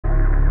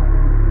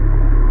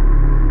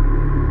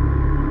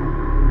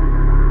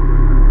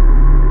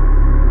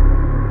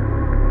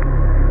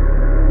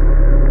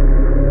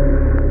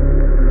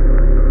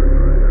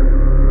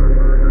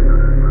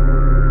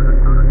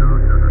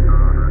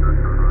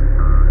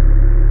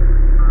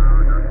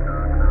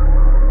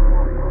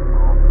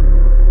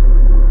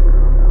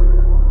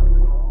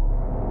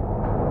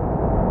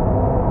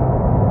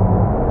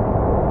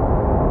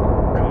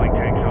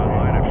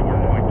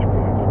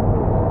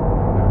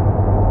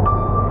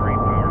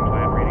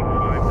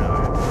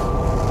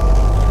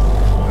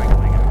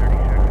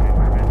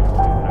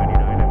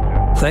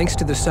Thanks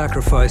to the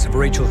sacrifice of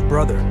Rachel's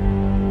brother,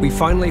 we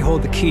finally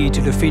hold the key to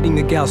defeating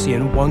the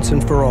Galcian once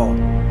and for all.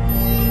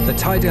 The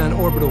tie-down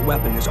orbital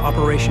weapon is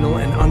operational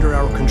and under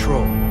our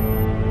control.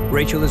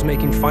 Rachel is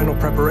making final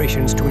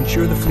preparations to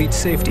ensure the fleet's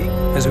safety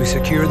as we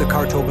secure the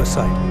Kartoba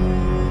site.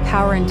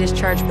 Power and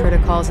discharge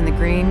protocols in the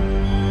green.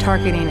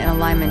 Targeting and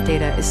alignment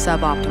data is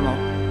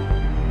suboptimal.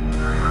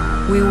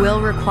 We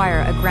will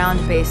require a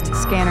ground-based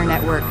scanner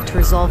network to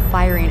resolve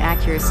firing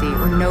accuracy,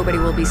 or nobody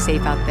will be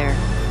safe out there.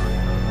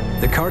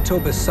 The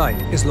Kartoba site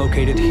is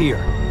located here.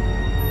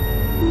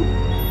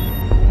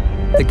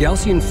 The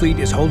Galcian fleet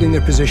is holding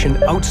their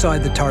position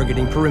outside the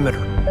targeting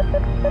perimeter.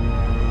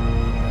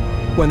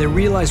 When they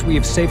realize we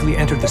have safely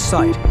entered the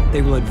site,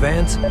 they will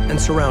advance and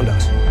surround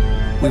us.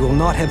 We will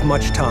not have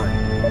much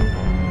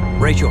time.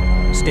 Rachel,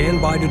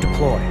 stand by to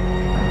deploy.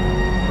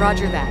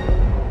 Roger that.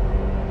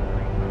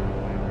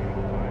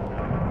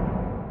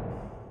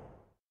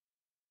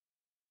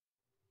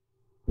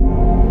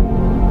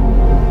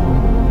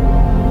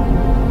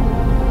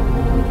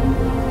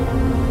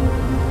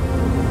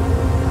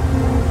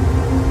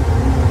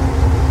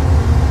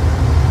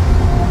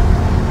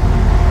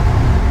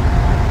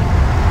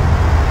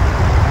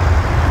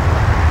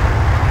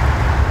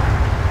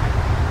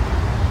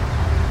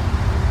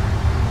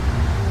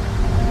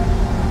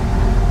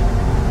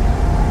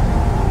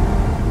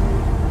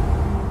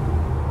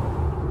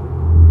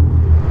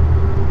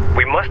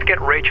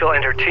 Rachel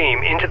and her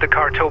team into the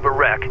Kartoba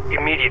wreck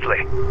immediately.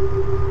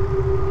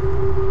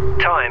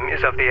 Time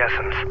is of the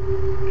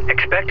essence.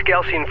 Expect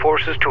Galcian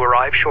forces to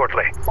arrive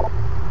shortly.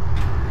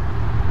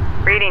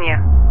 Reading you.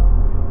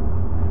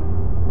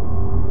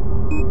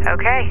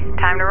 Okay,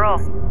 time to roll.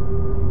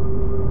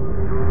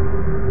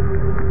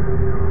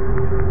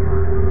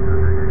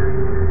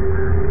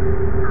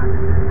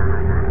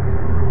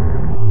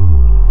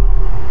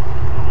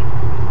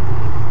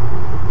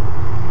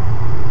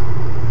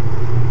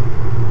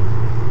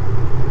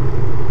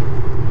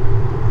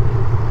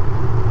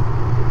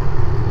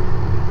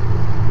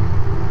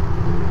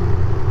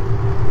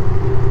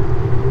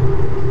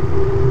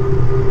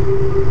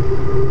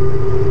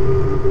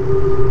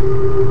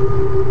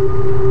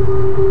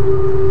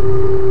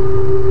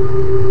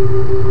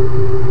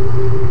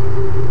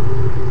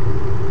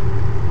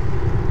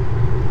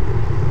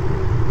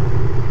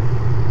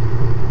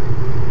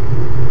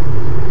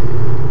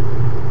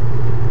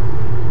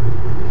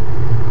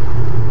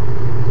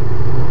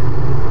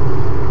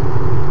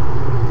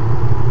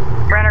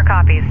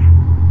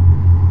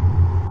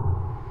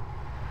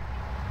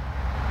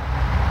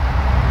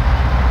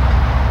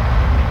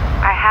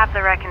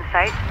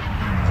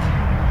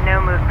 No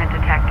movement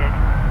detected.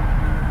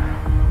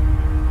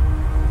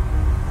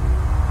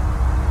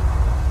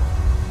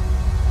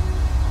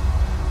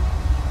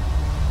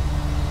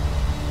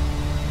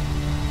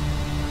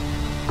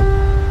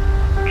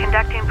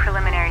 Conducting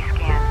preliminary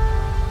scan.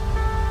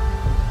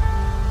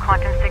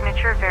 Quantum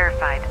signature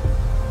verified.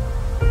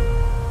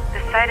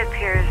 The site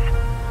appears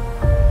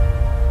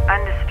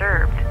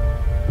undisturbed.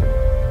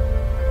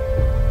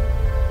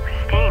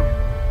 Pristine.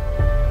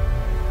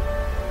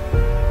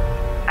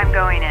 I'm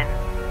going in.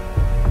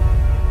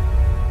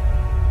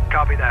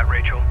 Copy that,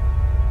 Rachel.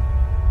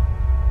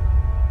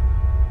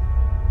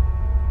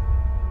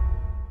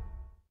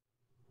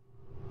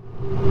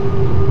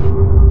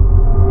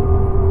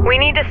 We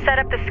need to set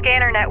up the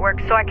scanner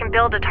network so I can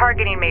build a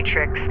targeting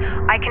matrix.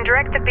 I can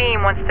direct the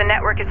beam once the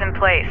network is in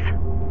place.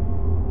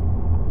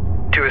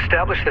 To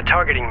establish the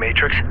targeting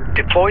matrix,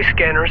 deploy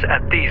scanners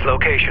at these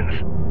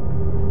locations.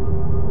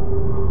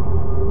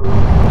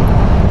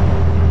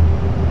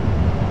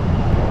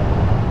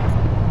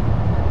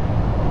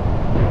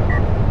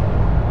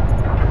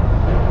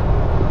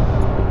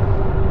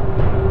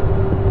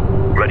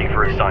 Ready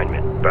for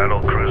assignment. Battle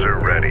cruiser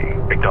ready.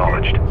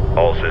 Acknowledged.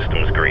 All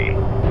systems green.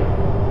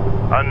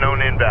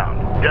 Unknown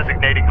inbound.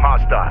 Designating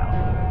hostile.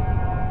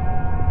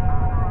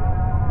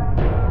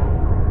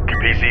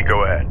 PC,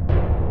 go ahead.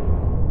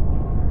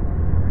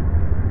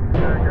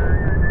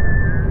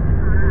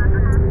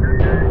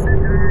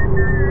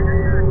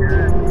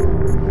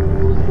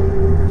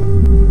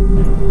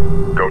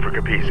 Go for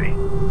Capisi.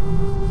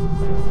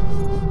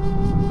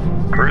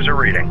 Cruiser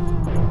reading.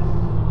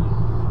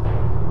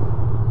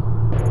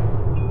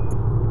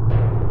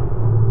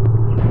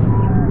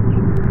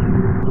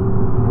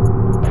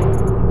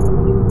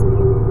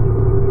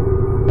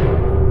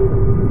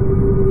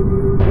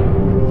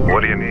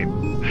 What do you need?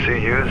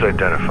 CU's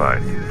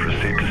identified.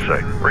 Proceed to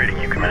site.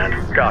 Reading you, Command.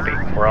 Copy.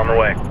 We're on the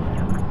way.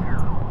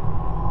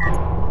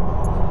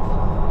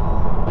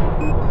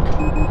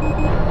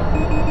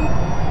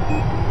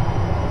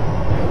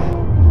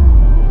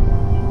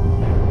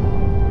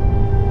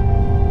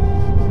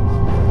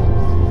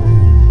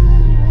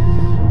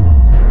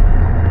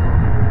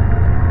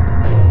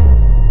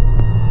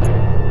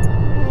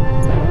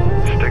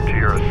 Stick to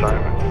your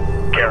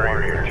assignments.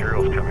 Carrier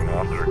materials coming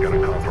off that are going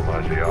to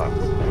compromise the op.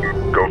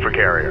 Go for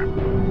carrier.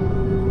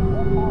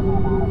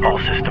 All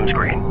systems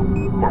green.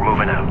 We're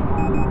moving out.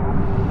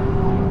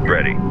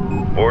 Ready.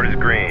 Board is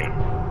green.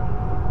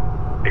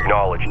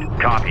 Acknowledged.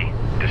 Copy.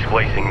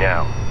 Displacing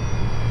now.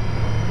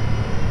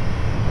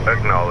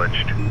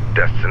 Acknowledged.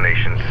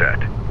 Destination set.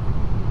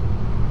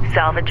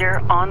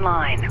 Salvager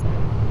online.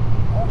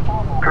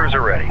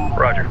 Cruiser ready.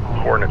 Roger.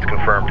 Coordinates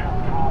confirmed.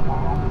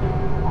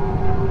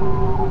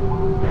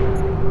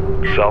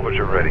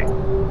 Salvager ready.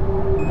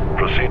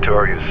 Proceed to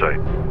RU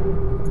site.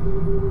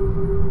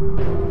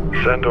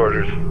 Send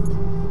orders.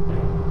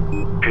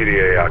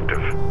 PDA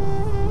active.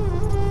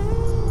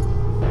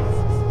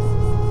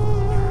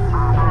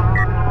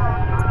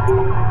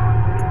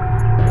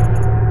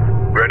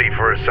 Ready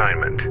for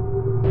assignment.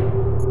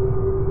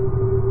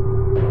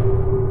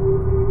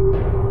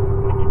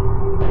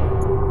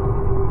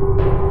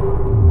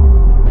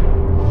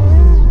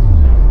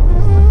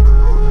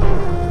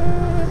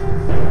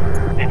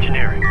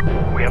 Engineering.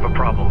 We have a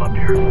problem up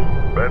here.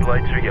 Red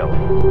lights are yellow.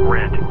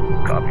 Red.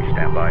 Copy.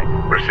 Standby.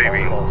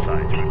 Receiving. Call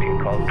signs. Routine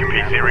calls.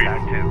 PC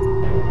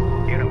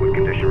read. Unit with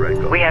condition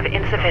red. We have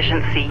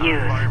insufficient CUs.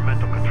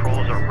 Environmental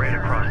controls are red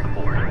across the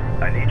board.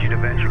 I need you to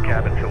vent your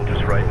cabin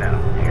filters right now.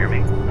 You hear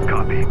me?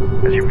 Copy.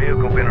 Has your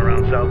vehicle been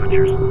around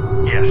salvagers?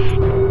 Yes.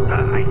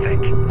 I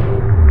think.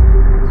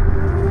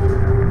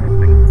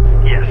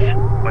 Yes.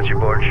 What's your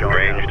board showing?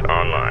 Ranged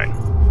online.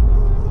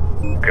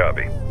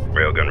 Copy.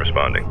 Railgun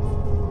responding.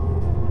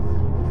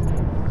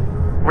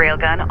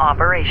 Railgun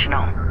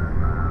operational.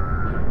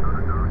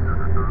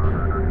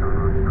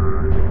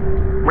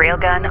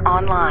 Railgun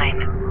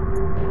online.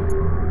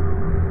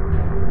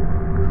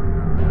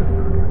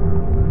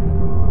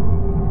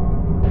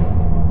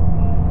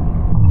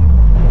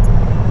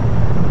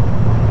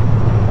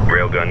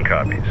 Railgun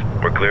copies.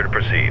 We're clear to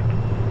proceed.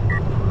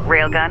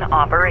 Railgun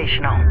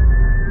operational.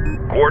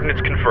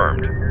 Coordinates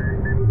confirmed.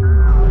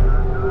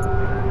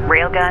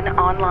 Railgun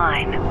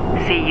online.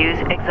 CUs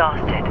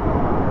exhausted.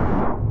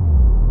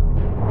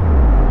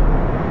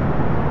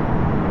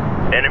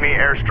 Enemy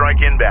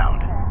airstrike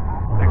inbound.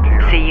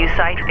 CU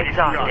site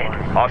exhausted.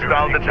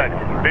 Hostile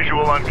detected.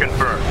 Visual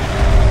unconfirmed.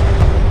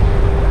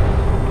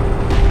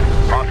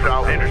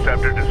 Hostile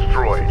interceptor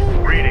destroyed.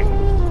 Reading.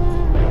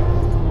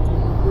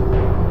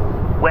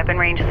 Weapon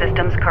range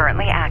systems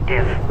currently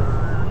active.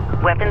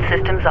 Weapon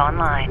systems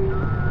online.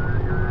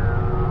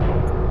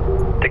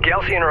 The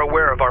Galcian are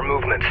aware of our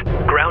movements.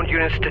 Ground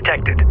units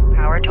detected.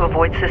 Power to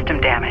avoid system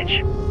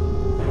damage.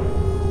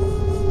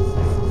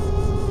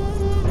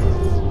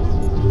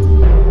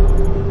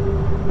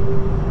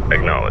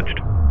 Acknowledged.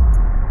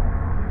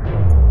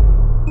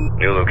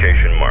 New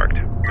location marked.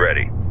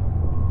 Ready.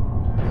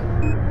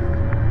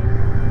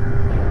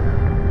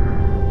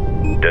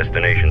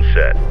 Destination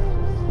set.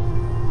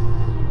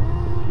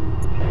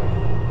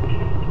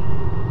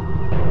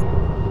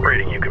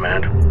 Reading you,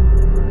 Command.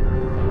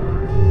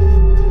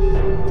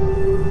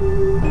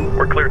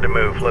 We're cleared to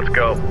move. Let's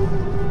go.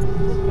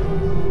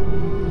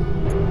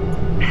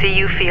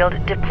 CU field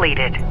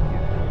depleted.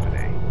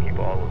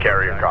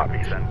 Carrier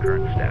copies. Send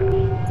current status.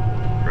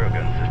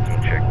 Railgun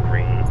system check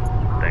green.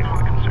 Thanks for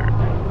the concern.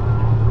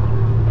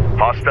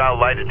 Hostile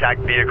light attack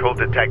vehicle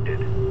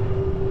detected.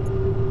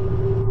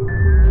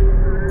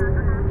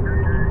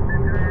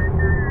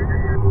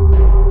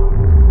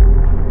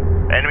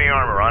 Enemy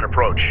armor on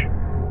approach.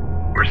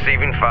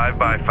 Receiving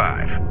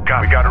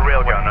 5x5. We got a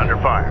railgun under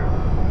fire.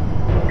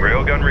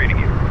 Railgun reading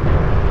you.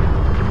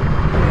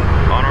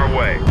 On our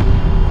way.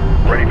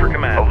 Ready for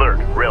command. Alert.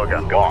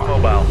 Railgun gone.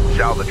 Mobile.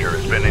 Salvager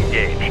has been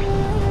engaged.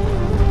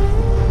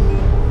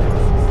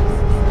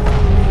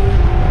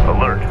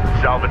 Alert.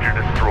 Salvager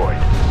destroyed.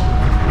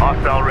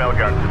 Hostile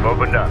railguns have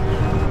opened up.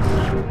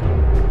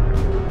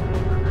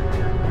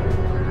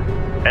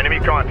 Enemy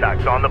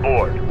contacts on the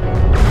board.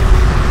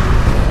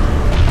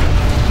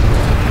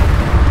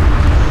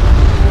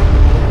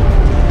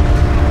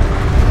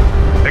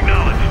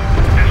 Acknowledged.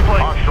 Display.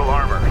 Hostile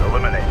armor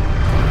eliminated.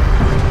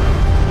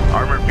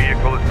 Armored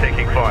vehicle is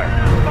taking fire.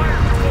 Fire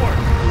report.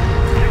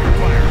 Taking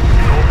fire.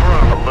 Go for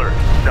alert.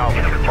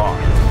 Salvager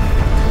lost.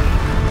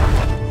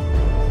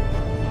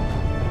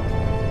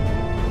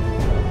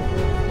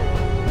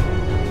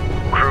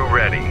 Crew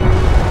ready.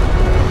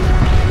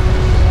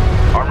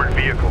 Armored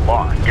vehicle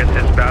lost. Get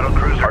this battle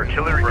cruiser.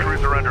 Artillery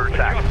cruiser under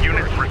attack.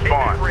 Units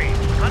respond. Unloading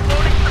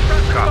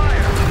suppressive Copy.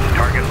 fire.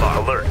 Target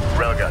locked. Alert.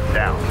 Railgun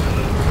down.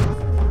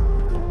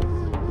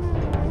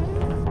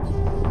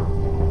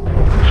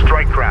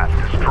 Strike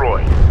craft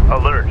destroyed.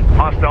 Alert.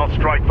 Hostile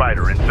strike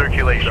fighter in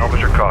circulation.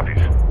 Salvager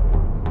copies.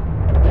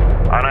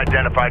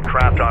 Unidentified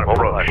craft on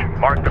approach.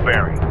 Mark the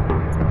bearing.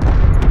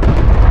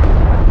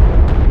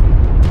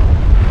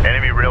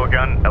 Enemy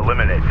railgun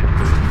eliminated.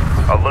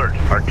 Alert.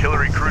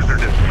 Artillery cruiser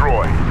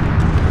destroyed.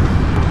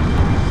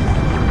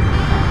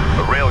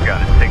 The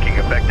railgun is taking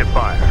effective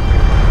fire.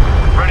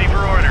 Ready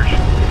for orders.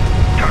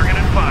 Target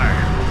and fire.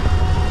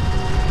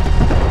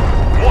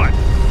 What?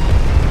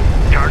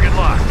 Target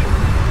locked.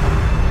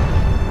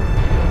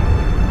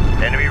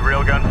 Enemy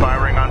railgun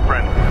firing on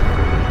friendly.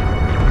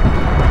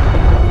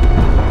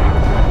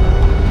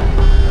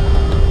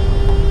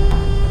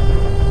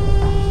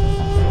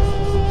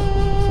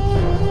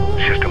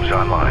 Systems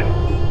online.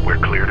 We're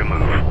clear to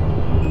move.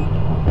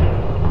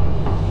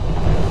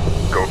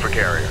 Go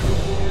carrier.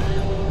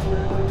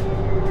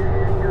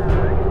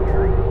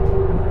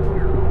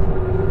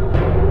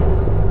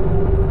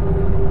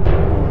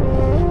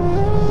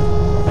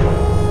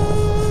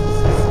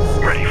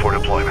 Ready for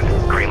deployment.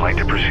 Green light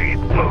to proceed.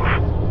 Move.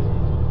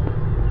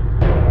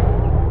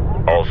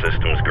 All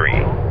systems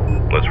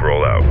green. Let's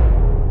roll out.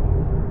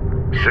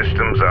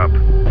 Systems up.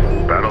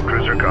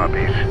 Battlecruiser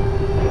copies.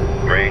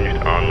 Ranged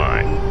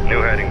online.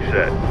 New heading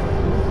set.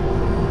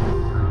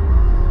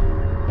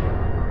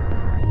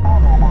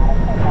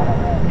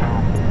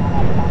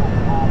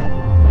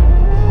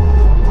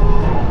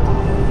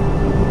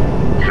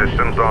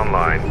 Systems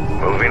online.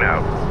 Moving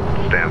out.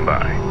 Stand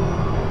by.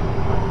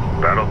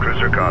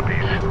 Battlecruiser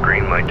copies.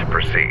 Green light to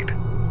proceed.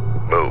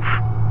 Move.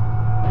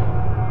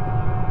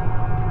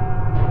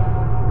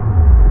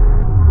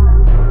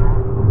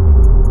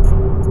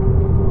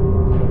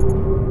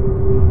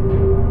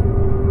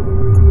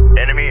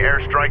 Enemy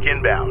airstrike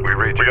inbound. We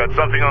read you. We got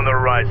something on the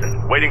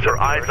horizon. Waiting for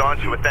eyes on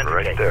to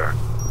authenticate. Right there.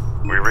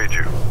 We read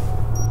you.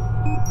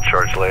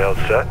 Charge layout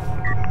set.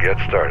 Get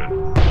started.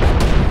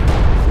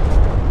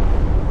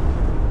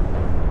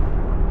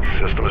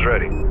 Systems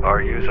ready.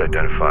 RUs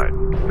identified.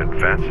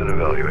 Advance and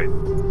evaluate.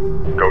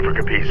 Go for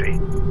Capizzi.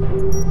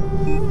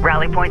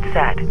 Rally point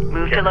set.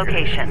 Move to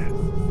location.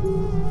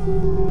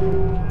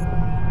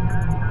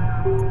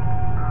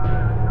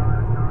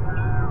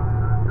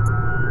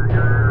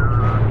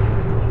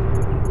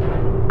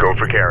 Go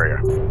for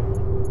carrier.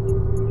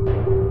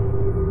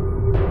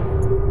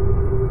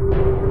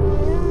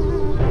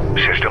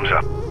 Systems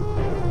up.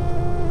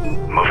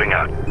 Moving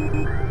out.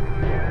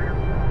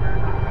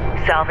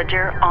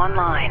 Salvager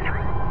online.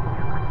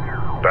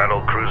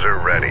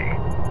 Battlecruiser ready.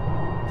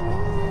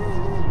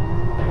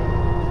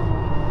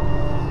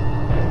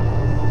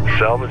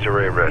 Salvage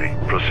array ready.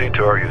 Proceed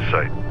to RU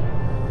site.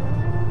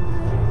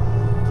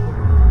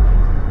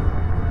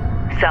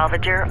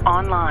 Salvager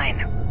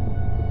online.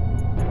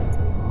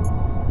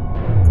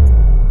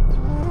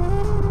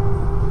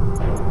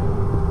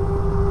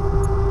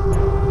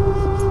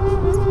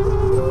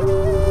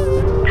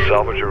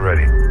 Salvager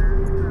ready.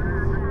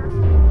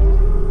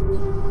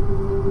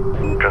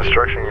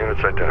 Construction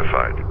units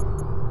identified.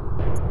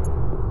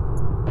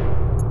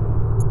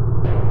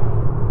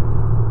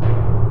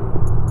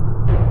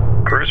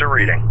 Cruiser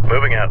reading.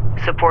 Moving out.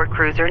 Support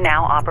cruiser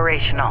now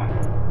operational.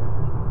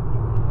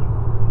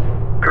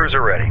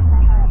 Cruiser ready.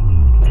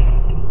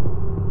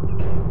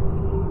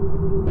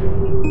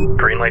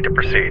 Green light to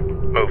proceed.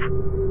 Move.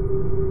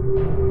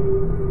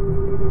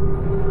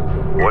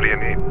 What do you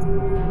need?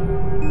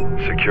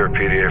 Secure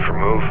PDA for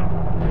move.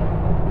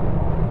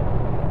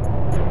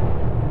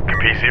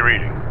 Capizzi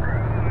reading.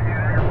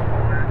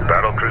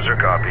 Battlecruiser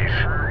copies.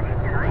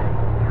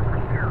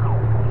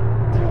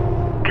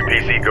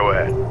 Capizzi, go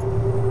ahead.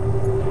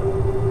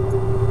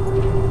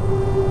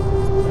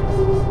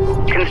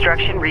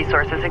 Construction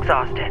resources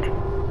exhausted.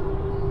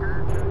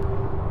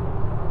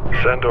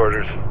 Send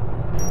orders.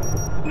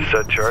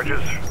 Set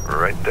charges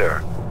right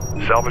there.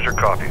 Salvager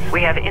copies.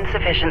 We have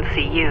insufficient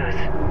CUs.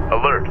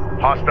 Alert.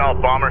 Hostile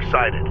bomber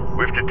sighted.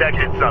 We've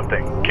detected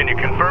something. Can you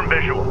confirm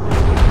visual?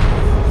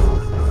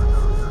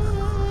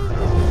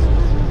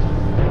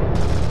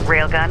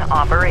 Railgun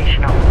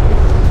operational.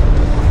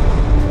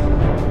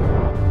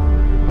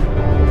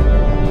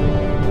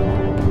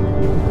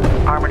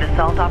 Armored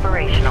assault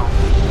operational.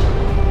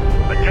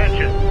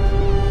 Attention.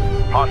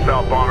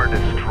 Hostile bomber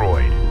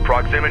destroyed.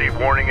 Proximity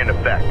warning in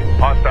effect.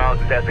 Hostiles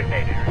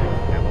designated.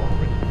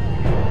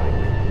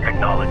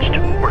 Acknowledged.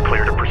 We're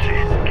clear to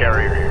proceed.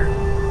 Carrier here.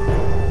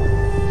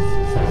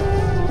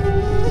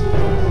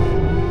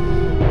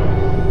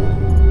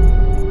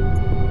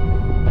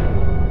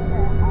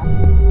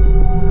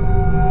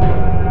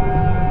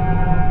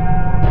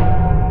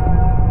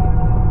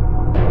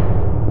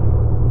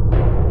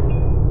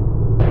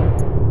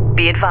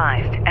 Be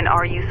advised, an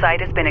RU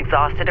site has been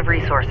exhausted of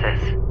resources.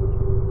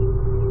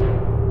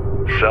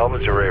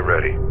 Salvage array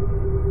ready.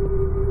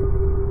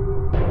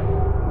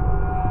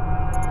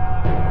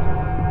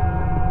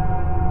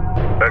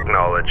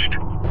 Acknowledged.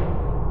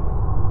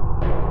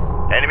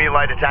 Enemy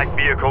light attack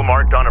vehicle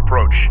marked on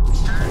approach.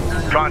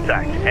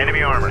 Contact.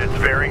 Enemy armor. It's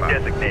bearing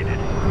designated.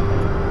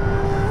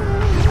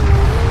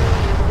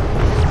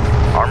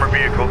 Armor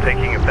vehicle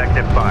taking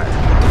effective fire.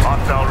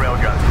 Hostile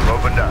railgun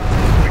opened up.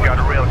 We got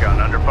a railgun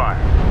under fire.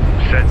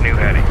 Set new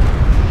heading.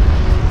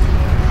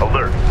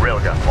 Alert.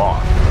 Railgun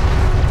lost.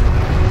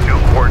 New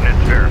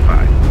coordinates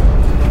verified.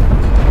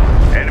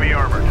 Enemy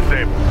armor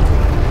disabled.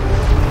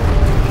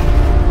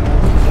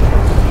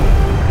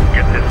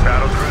 Get this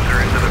battlecruiser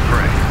into the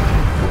fray.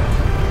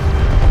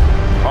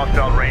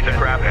 Hostile range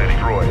craft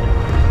destroyed.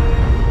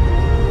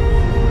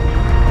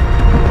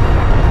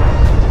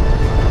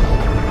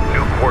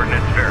 New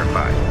coordinates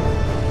verified.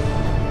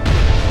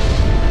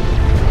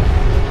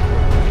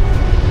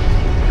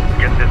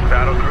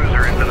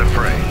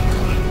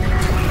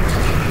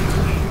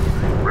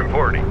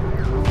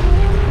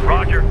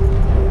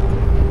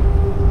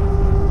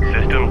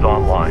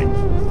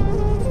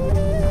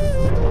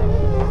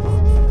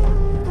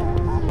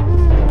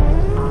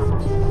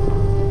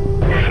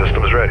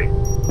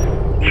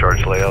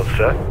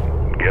 set?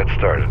 Get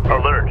started.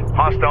 Alert.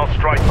 Hostile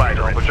strike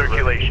fighter in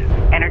circulation.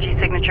 Energy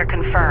signature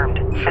confirmed.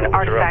 An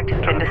artifact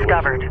has been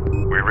discovered.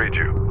 We read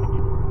you.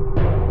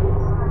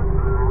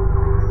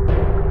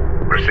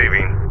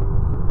 Receiving.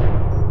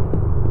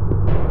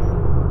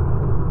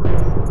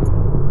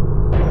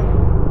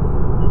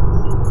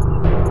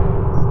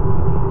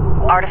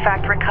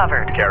 Artifact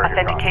recovered. Carrier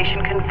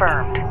Authentication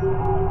confirmed.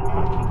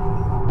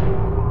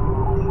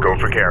 Go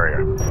for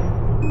carrier.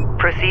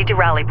 Proceed to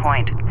rally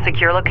point.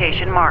 Secure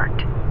location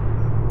marked.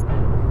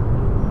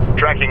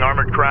 Tracking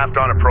armored craft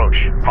on approach.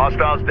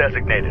 Hostiles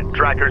designated.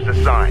 Trackers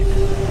assigned.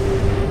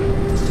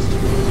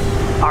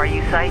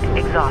 RU site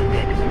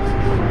exhausted.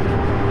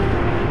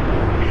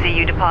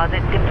 CU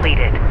deposit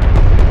depleted.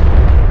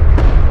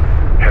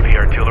 Heavy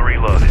artillery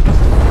loaded.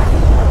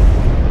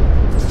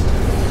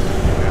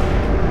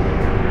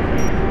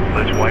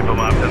 Let's wipe them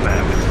off the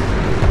map.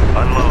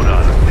 Unload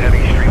on them.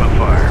 Heavy stream of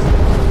fire.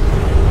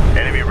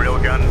 Enemy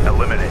railgun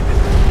eliminated.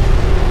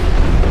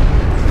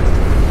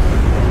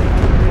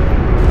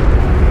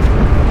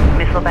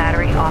 Missile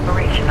battery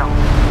operational.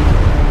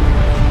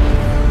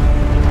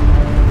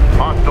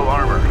 Hostile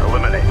armor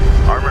eliminated.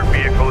 Armored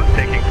vehicle is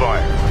taking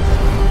fire.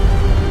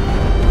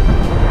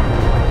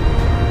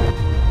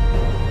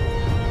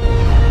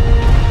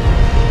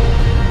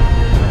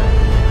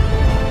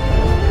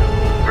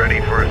 Ready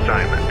for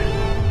assignment.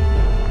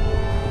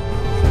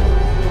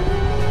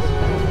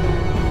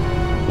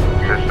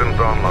 Systems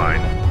online.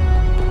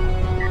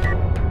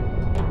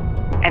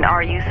 An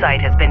RU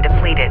site has been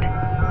depleted.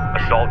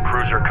 Assault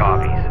cruiser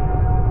copies.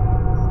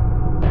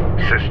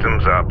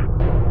 Systems up.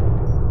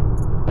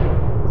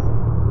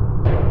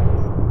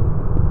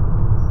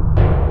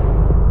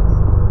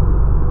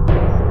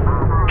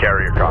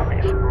 Carrier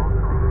copies.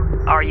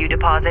 RU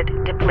deposit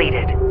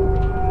depleted.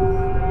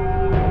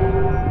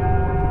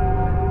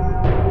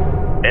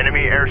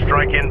 Enemy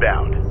airstrike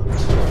inbound.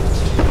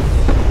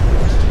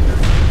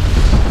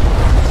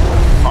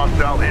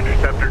 Hostile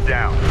interceptor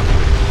down.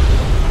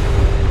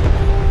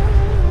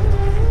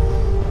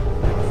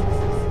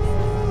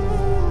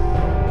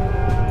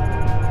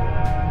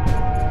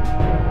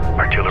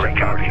 Artillery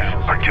copies.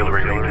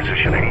 Artillery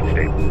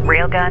repositioning.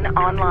 Railgun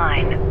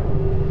online.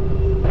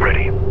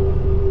 Ready.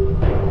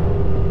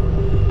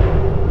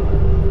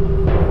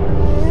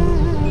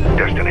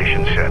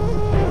 Destination set.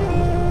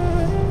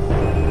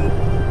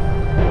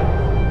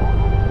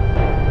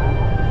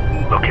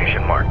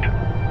 Location marked.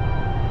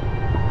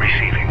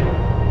 Receiving.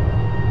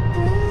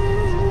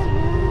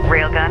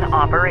 Railgun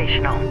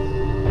operational.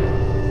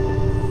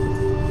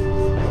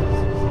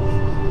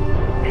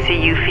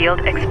 CU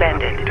field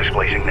expended.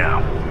 Displacing now.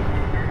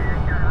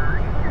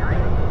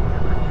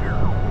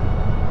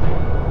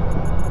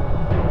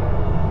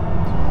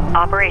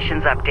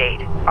 Operations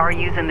update.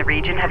 RUs in the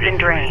region have been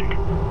drained.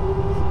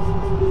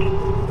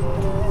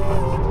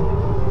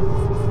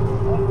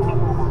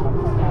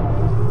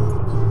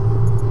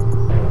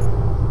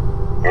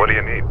 What do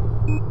you need?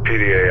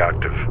 PDA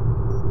active.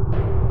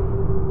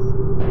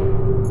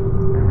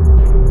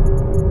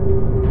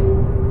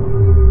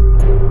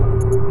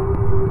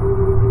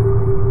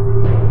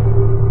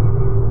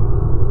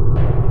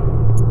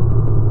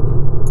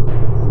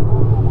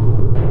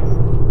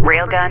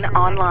 Railgun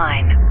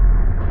online.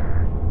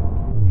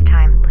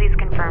 Time, please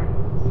confirm.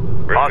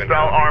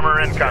 Hostile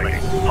armor incoming.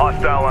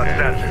 Hostile on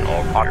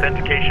sensors.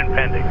 Authentication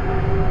pending.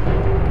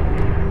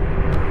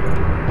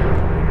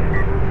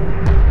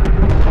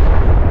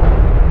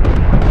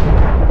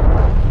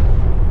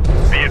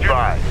 Be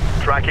advised.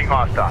 Tracking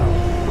hostile.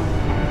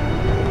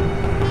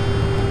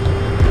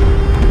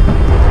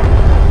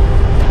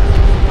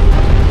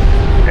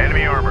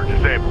 Enemy armor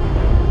disabled.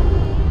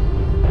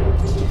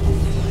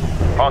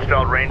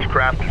 Hostile range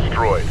craft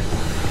destroyed.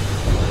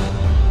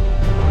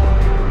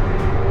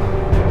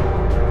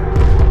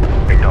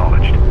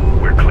 Acknowledged.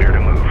 We're clear to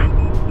move.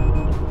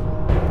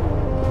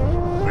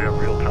 We have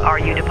real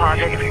time. RU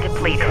deposit Receiving.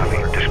 depleted.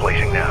 Copy.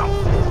 Displacing now.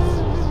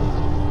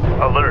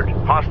 Alert.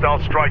 Hostile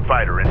strike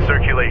fighter in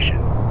circulation.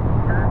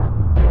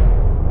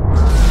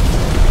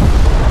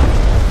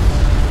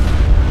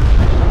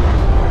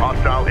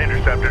 Hostile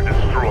interceptor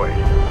destroyed.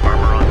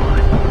 Armor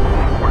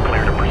online. We're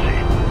clear to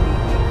proceed.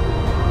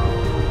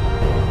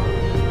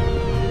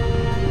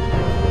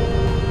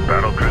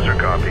 Battlecruiser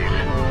copies.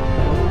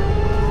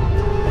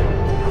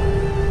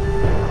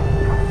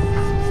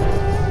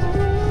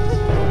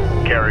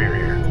 Carrier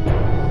here.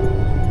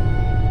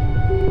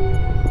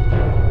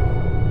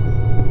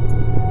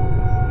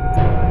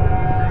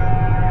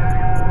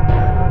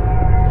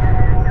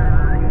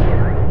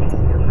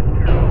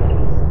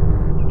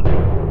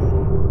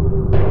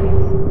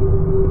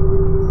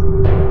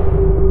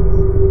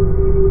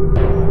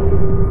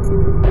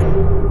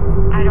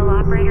 Idle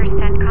operator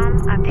CENTCOM,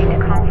 update to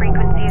com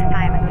frequency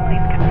assignments.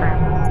 Please confirm.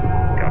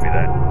 Copy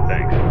that.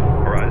 Thanks.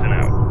 Horizon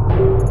out.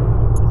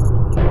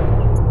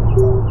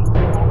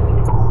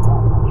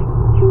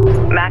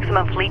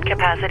 Maximum fleet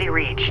capacity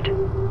reached.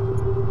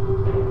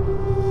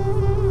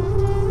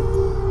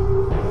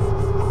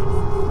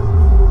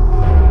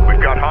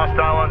 We've got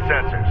hostile on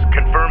sensors.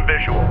 Confirm visual.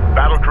 visual.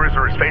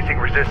 Battlecruiser is facing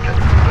resistance.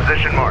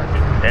 Position marked.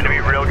 Enemy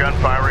railgun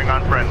firing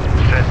on friendly.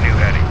 Set new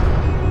heading.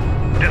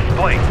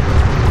 Displaced.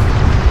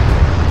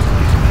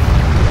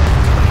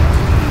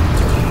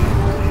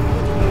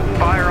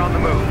 Fire on the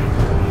move.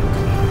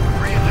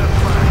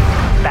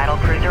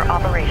 Battlecruiser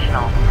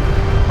operational.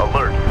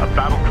 Alert, a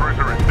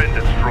battlecruiser has been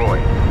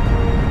destroyed.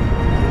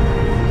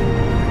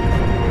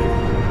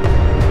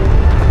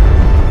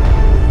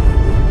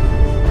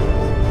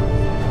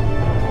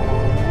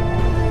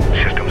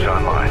 Systems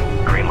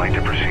online. Green light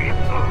to proceed.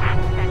 Move.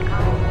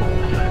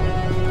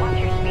 Watch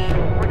your speed.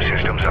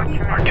 Systems up.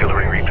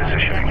 Artillery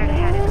repositioning. Desert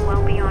ahead is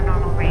well beyond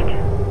normal range.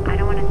 I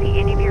don't want to see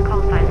any of your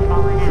call signs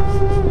falling out.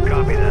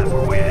 Copy that.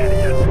 We're way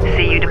ahead of you.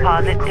 CU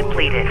deposit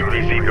depleted.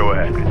 PC, go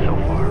ahead. Good so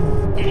far.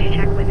 Did you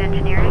check with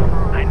engineering?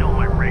 I know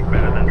my rig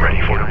better than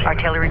ready for deployment.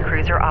 Artillery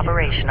cruiser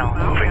operational.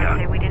 Moving Don't on.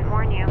 say we didn't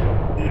warn you.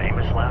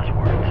 Famous last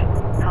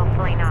words.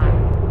 Hopefully not.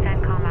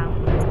 CENTCOM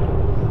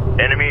out.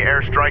 Enemy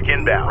airstrike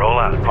inbound. Roll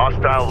out.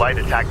 Hostile light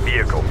attack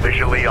vehicle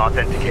visually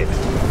authenticated.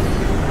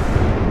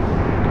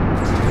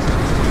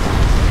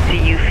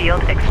 CU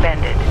field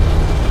expended.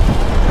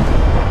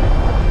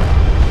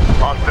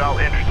 Hostile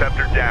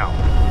interceptor down.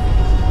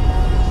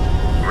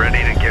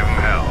 Ready to give him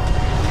hell.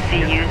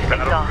 CU's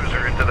exhausted.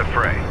 Battlecruiser into the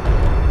fray.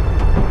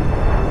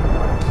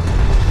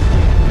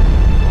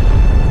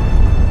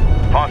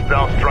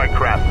 Hostile strike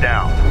craft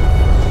down.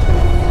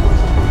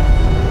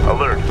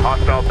 Alert,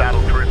 hostile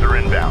battlecruiser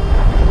inbound.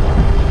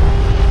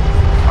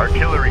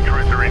 Artillery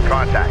cruiser in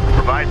contact.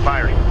 Provide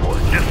fire support.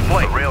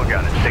 Display. The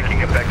railgun is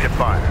taking effective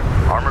fire.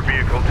 Armor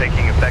vehicle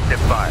taking effective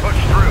fire.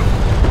 Push through.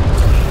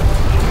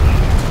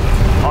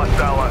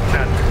 Hostile on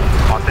sensor.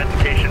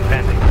 Authentication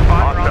pending.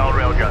 Hostile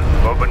railgun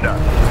opened up.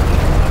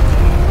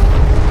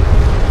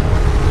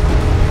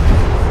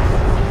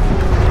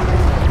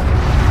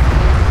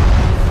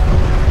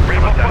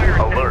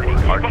 Alert,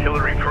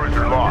 artillery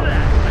cruiser lost.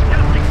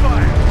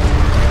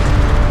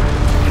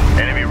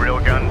 Enemy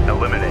railgun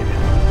eliminated.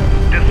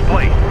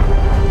 Displaced.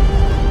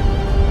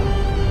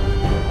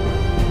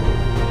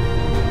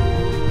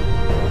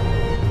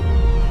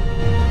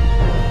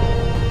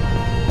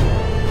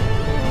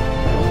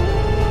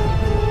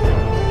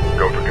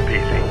 Go for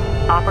Capizzi.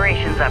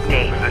 Operations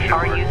update. Position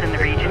RUs marked. in the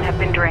region have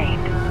been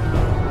drained.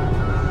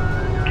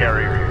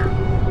 Carrier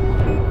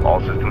here. All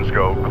systems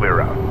go,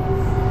 clear out.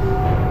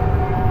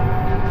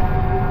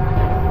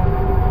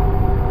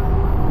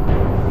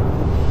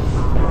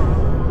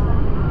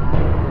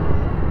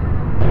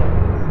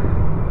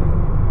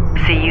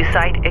 CU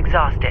site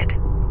exhausted.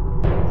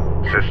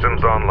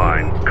 Systems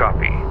online.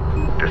 Copy.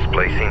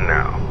 Displacing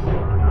now.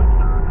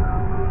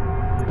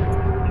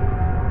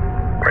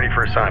 Ready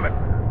for assignment.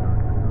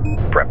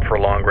 Prep for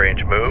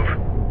long-range move.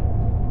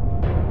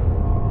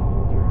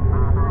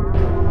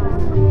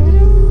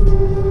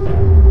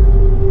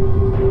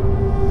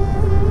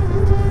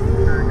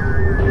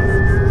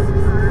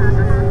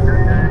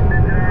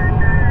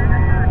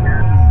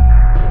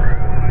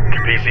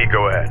 PC,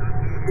 go ahead.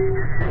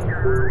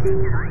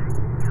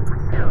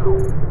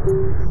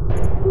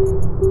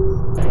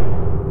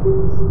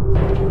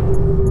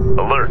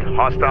 Alert,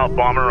 hostile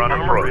bomber on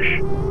approach.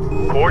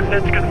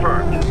 Coordinates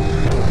confirmed.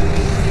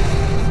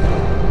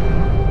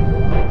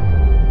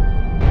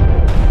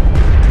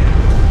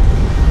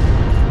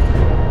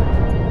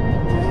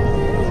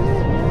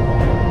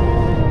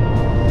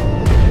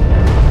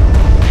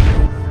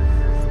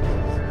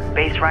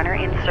 Base runner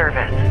in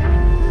service.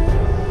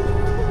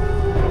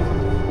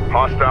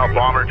 Hostile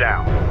bomber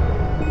down.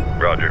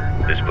 Roger.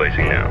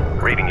 Displacing now.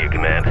 Reading you,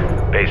 Command.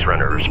 Base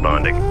runner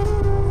responding.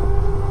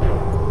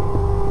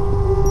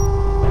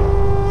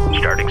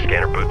 Starting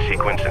scanner boot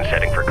sequence and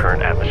setting for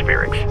current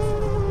atmospherics.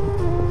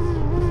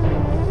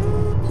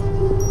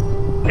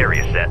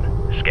 Area set.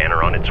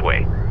 Scanner on its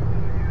way.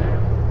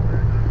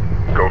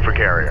 Go for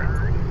carrier.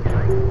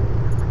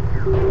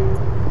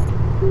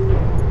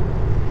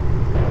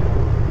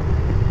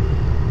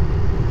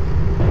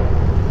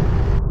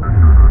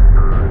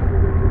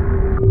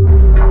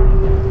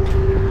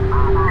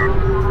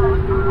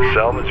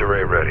 Salvage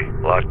array ready.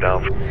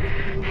 Lockdown.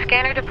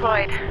 Scanner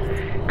deployed.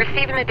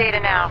 Receiving the data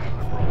now.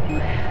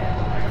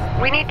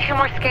 We need 2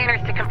 more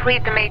scanners to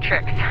complete the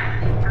matrix.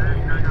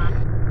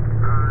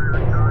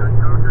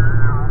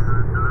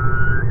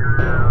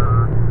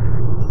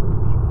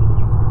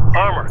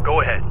 Armor,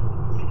 go ahead.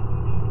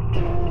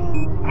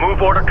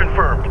 Move order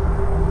confirmed.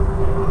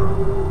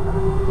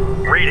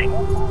 Reading.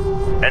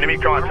 Enemy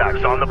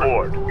contacts on the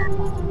board.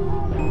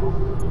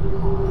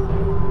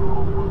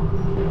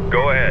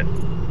 Go ahead.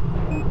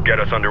 Get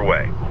us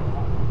underway.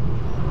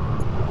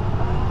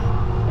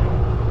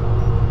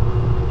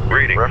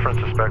 Reading. Reference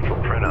to spectral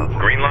printouts.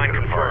 Green line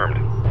confirmed.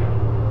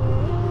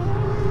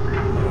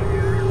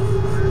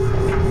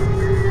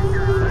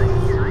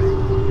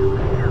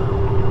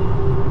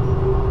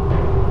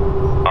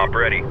 Op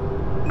ready.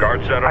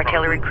 Guard set up.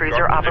 Artillery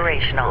cruiser Guard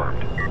operational.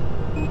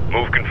 confirmed.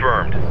 Move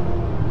confirmed.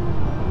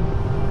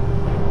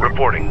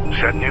 Reporting.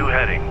 Set new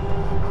heading.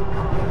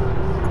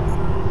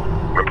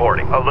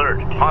 Reporting.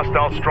 Alert.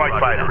 Hostile strike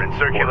fighter in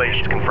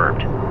circulation.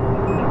 Confirmed.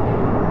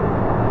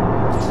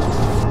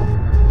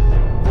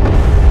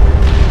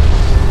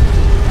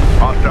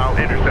 Hostile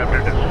interceptor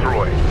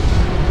destroyed.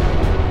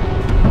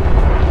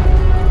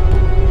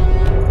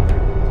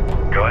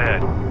 Go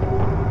ahead.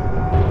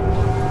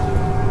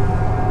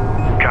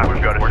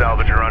 We've got a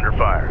salvager under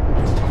fire.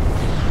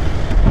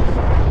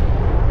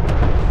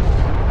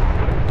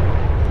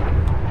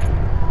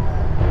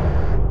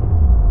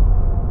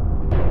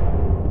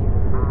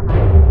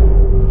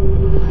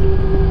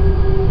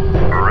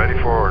 We're ready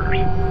for orders.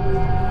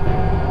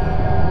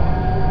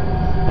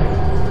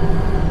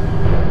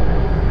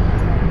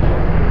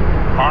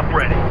 Op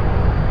ready.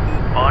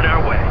 On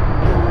our way.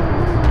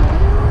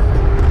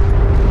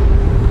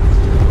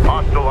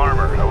 Hostile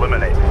armor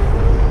eliminated.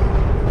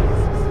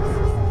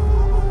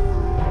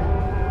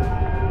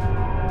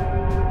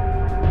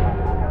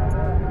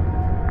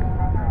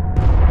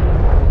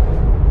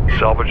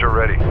 Salvager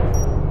ready.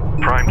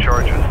 Prime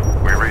charges.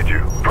 We read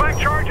you. Prime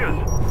charges!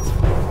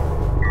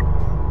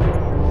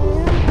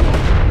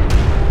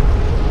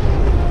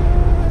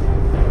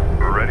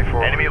 We're ready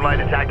for Enemy light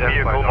attack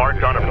vehicle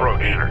marked on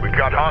approach. We've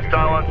got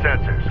hostile on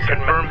sensors.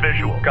 Confirm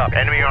visual. Copy.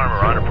 Enemy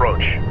armor on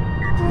approach.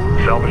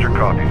 Salvager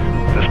copies.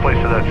 This place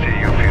is at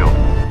CU field.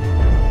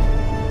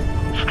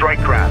 Strike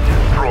craft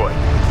destroyed.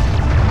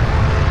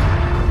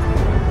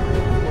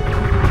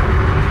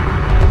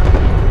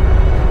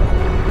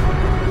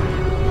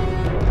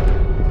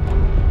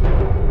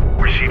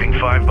 Receiving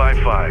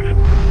 5x5.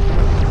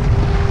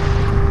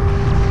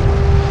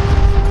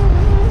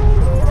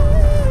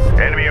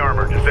 Enemy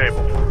armor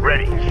disabled.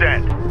 Ready.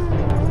 Send.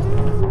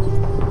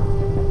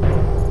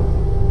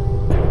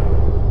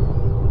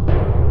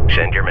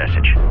 Send your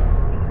message.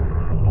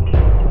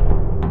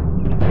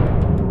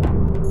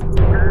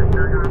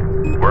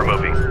 We're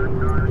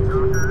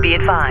moving. Be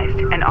advised,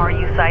 an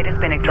RU site has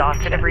been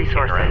exhausted of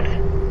resources.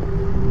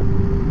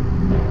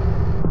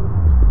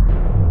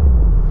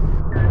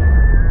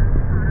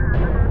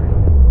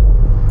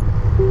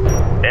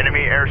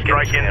 Enemy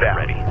airstrike inbound.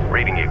 Ready.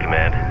 Reading you,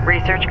 Command.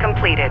 Research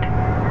completed.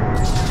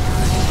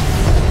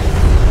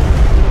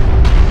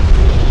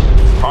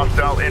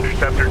 Hostile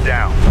interceptor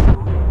down.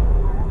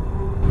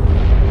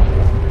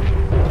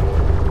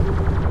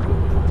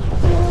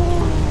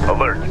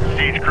 Alert.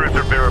 Siege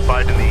cruiser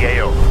verified in the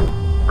AO.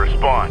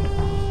 Respond.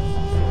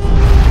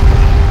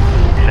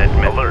 Send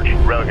message. Alert.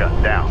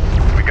 Railgun down.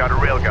 We got a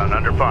railgun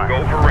under fire.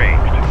 Go for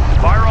ranged.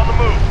 Fire on the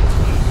move.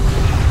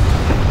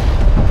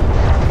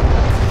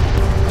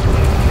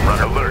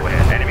 Runner Alert.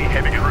 ahead. Enemy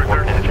heavy cruiser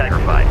Warp and detected.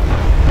 terrified.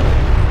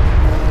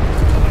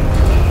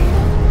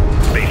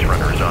 Base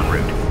runner is en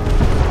route.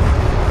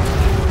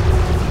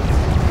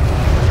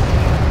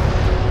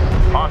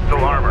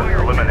 Hostile armor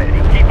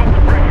eliminated. Keep up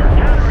the pressure.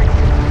 Countering.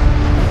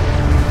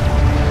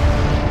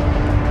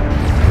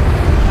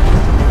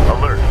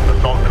 Alert.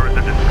 Assault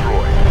cruiser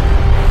destroyed.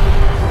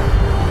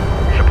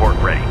 Support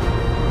ready.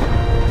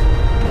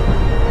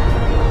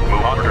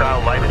 Move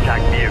hostile light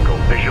attack vehicle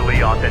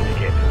visually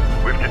authenticated.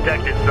 We've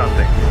detected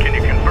something. Can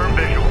you confirm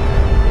visual?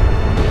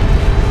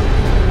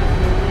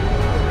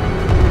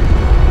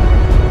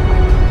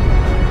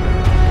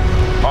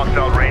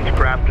 Hostile range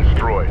craft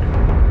destroyed.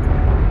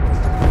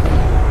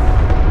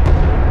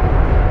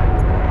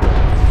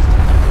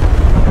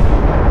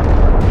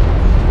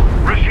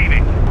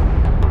 Receiving.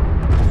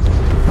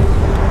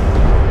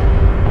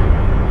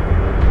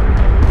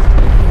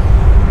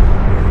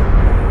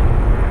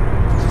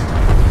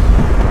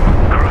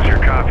 Cruiser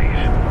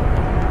copies.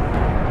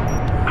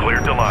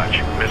 Cleared to launch.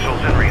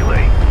 Missiles and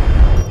relay.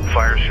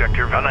 Fire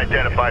sector.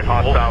 Unidentified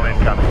hostile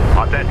incoming.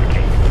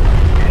 Authenticate.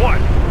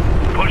 1.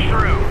 Push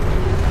through.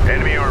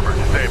 Enemy armor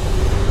disabled.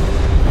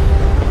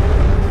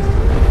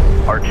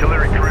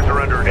 Artillery cruiser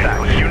under attack.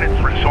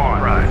 Units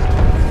respond.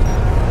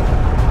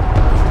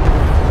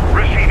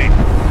 Receiving.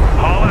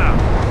 Haul out.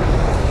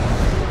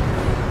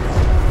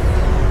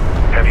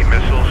 Heavy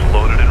missiles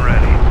loaded and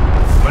ready.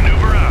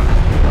 Maneuver out.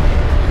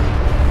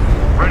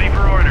 Ready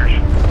for orders.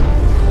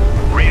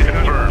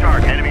 Reconfirm.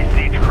 Target. Enemy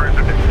siege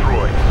cruiser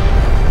destroyed.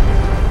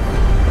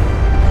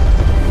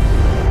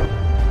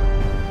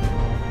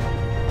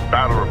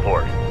 Battle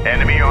report.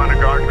 Enemy honor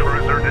guard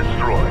cruiser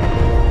destroyed.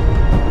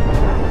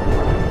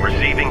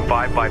 Receiving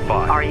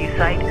 5x5. RU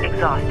site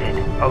exhausted.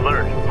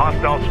 Alert.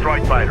 Hostile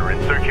strike fighter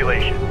in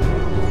circulation.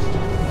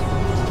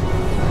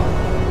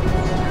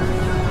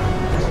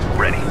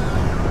 Ready.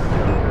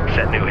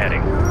 Set new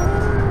heading.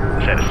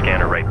 Set a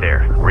scanner right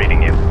there.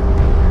 Reading you.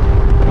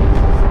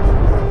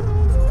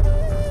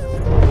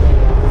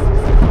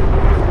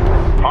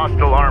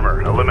 Hostile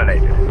armor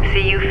eliminated.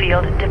 CU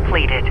field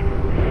depleted.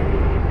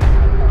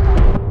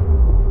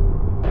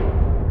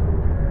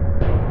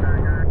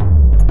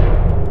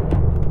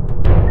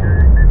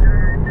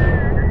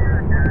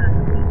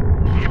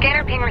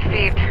 Scanner ping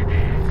received.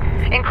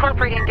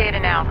 Incorporating data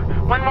now.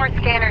 One more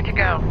scanner to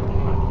go.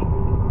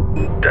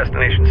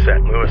 Destination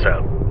set. Move us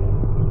out.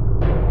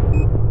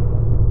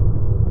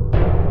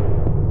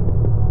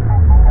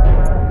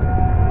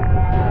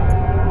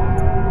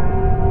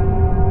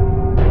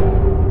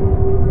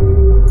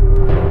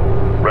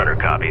 Runner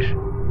copies.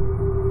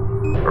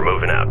 We're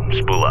moving out.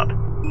 Spool up.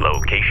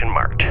 Location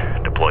marked.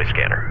 Deploy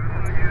scanner.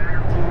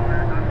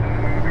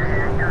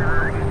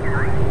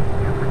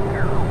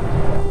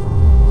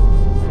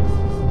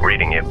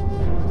 Reading you.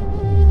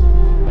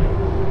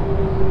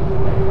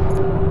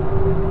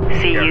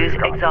 CU's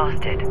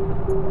exhausted.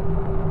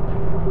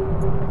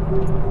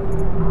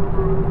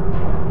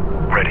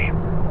 Ready.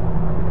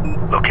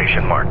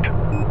 Location marked.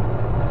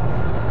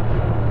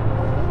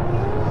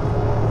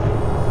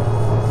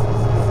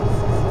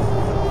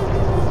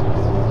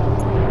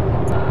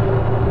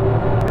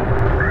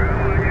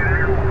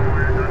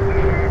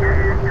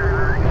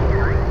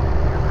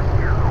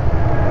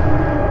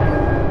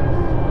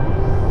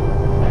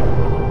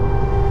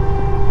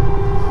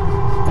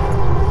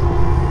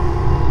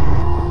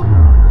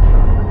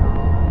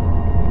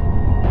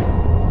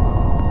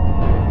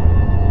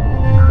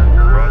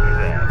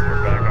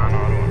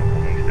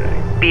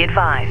 Be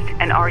advised,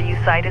 an RU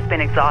site has been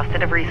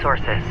exhausted of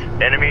resources.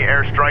 Enemy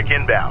airstrike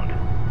inbound.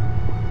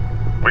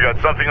 We got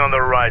something on the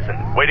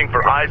horizon, waiting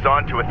for eyes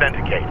on to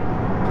authenticate.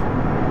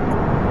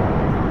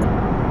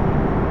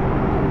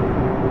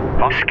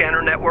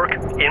 Scanner network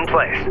in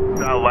place.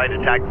 Light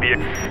attack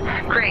vehicle.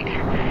 Great.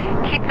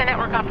 Keep the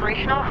network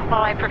operational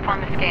while I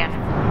perform the scan.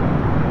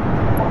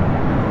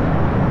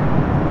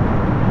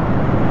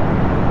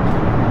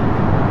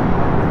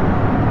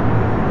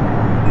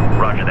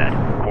 Roger that.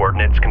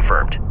 Coordinates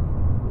confirmed.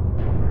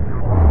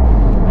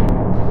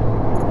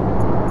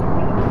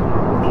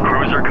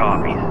 Cruiser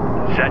copies.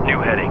 Set new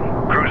heading.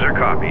 Cruiser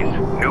copies.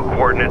 New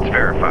coordinates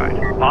verified.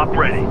 Op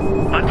ready.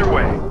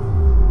 Underway.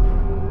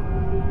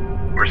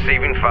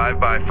 Receiving 5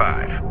 by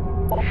 5.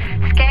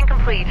 Scan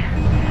complete.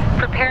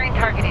 Preparing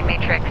targeting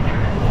matrix.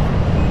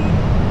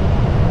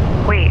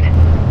 Wait.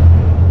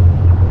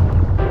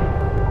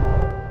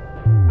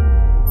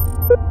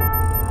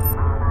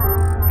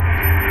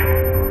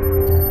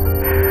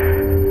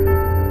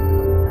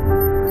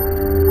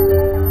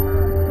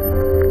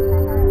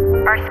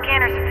 Our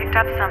scanners have picked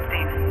up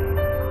something.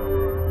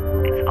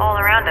 It's all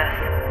around us.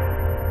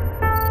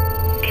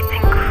 It's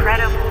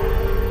incredible.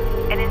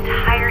 An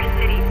entire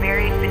city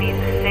buried beneath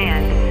the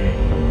sand.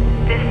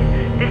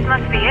 This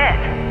must be it.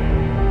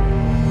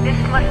 This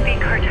must be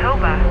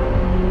Kartoba,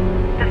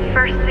 the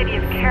first city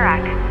of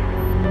Kharak.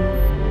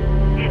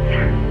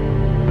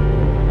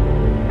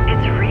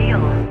 It's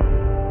real.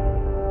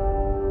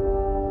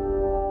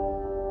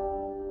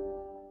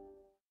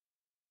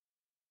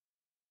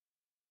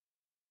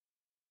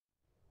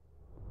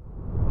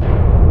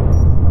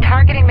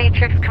 Targeting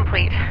matrix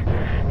complete.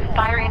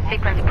 Firing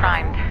sequence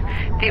primed.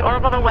 The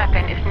orbital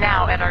weapon is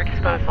now at our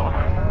disposal.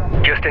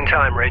 Just in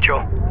time,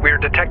 Rachel. We are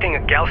detecting a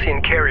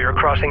Gaussian carrier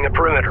crossing the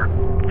perimeter.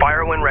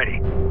 Fire when ready.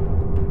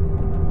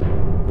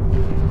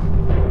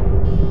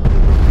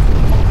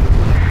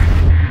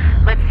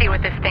 Let's see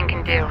what this thing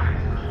can do.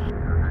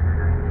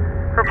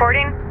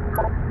 Reporting?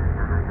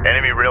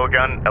 Enemy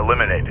railgun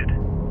eliminated.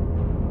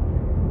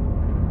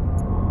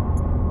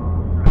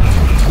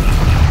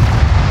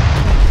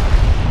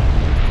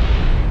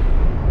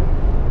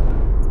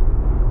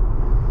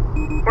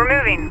 We're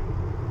moving.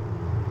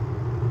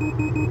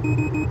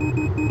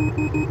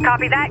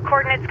 Copy that.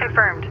 Coordinates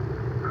confirmed.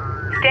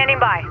 Standing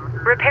by.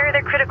 Repair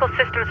their critical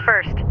systems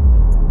first.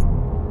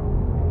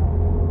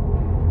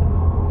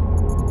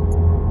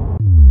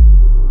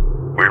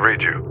 We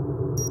read you.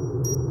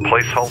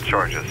 Place hull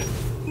charges.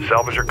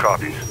 Salvage your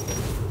copies.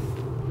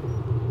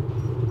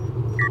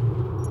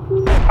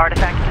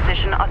 Artifact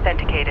position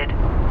authenticated.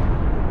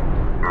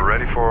 We're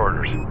ready for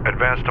orders.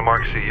 Advance to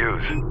mark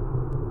CUs.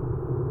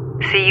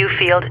 CU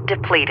field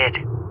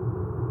depleted.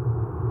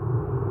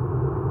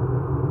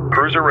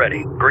 Cruiser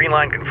ready. Green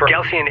line confirmed.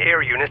 Gaussian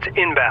air units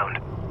inbound.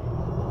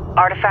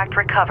 Artifact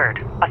recovered.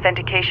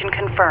 Authentication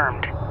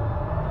confirmed.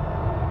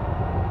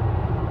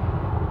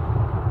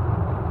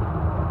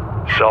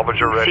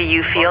 Salvager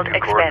ready. CU field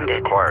Marking coordinates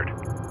expended. Acquired.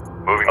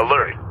 Moving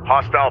Alert.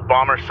 Hostile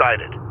bomber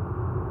sighted.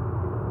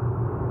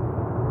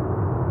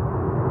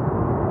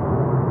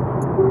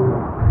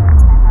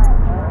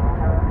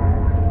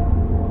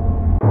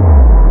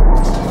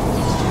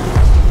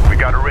 We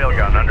got a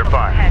railgun under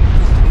fire. Ahead.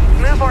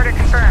 Move order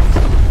confirmed.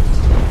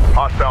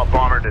 Hostile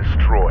bomber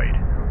destroyed.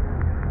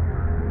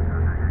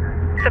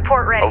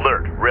 Support ready.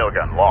 Alert.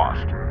 Railgun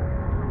lost.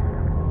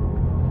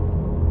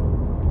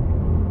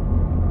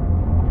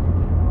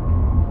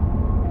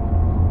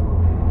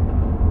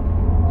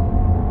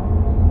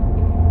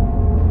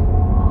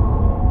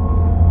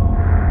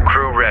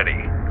 Crew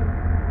ready.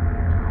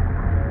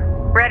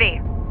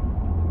 Ready.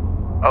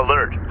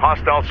 Alert.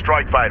 Hostile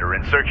strike fighter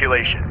in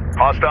circulation.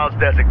 Hostiles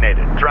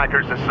designated.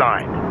 Trackers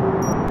assigned.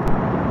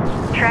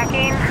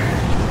 Tracking.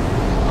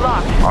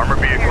 Locked. Armor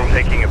vehicle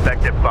taking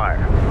effective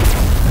fire.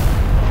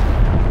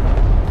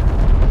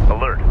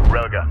 Alert.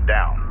 Railgun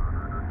down.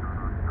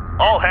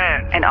 All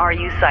hands. An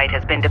RU site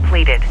has been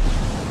depleted.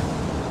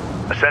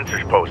 A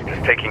sensors post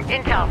is taking...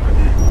 Intel.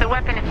 The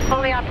weapon is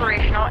fully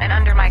operational and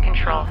under my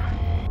control.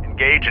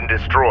 Engage and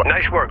destroy.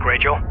 Nice work,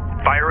 Rachel.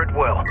 Fire at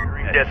will.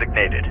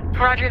 Designated.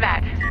 Roger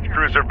that.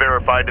 Cruiser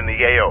verified in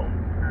the AO.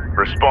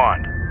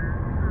 Respond.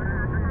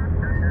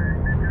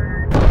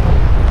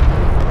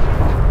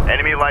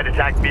 Enemy light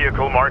attack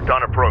vehicle marked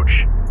on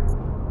approach.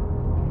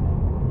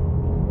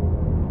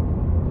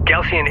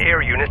 Gaussian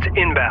air units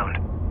inbound.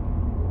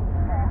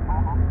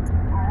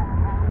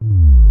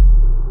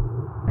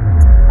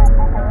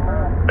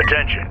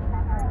 Attention.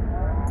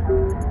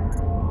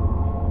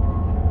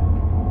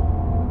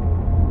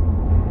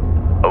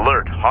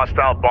 Alert,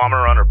 hostile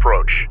bomber on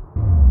approach.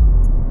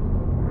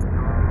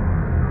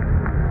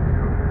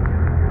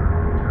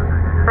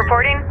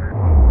 Reporting.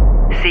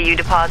 CU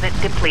deposit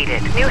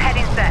depleted. New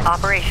heading set.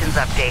 Operations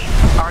update.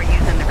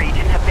 RUs in the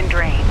region have been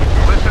drained.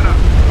 Listen up.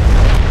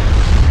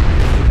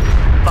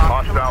 Bomber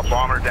Hostile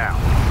bomber down.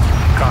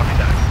 Copy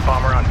that.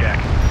 Bomber on deck.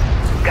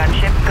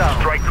 Gunship go.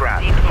 Strike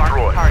craft Deep mark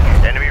destroyed.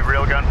 target. Enemy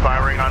railgun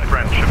firing on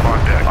friendly. Ship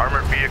on deck.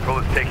 Armored vehicle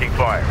is taking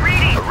fire.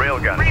 Reading. A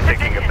railgun is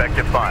taking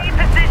effective fire.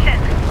 Reposition.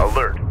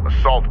 Alert,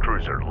 assault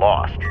cruiser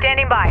lost.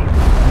 Standing by.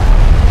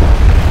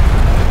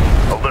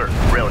 Alert,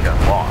 railgun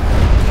lost.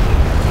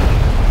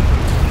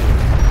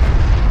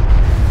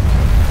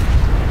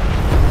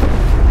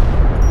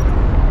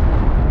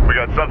 We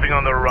got something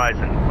on the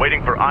horizon.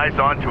 Waiting for eyes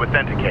on to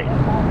authenticate.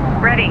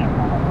 Ready.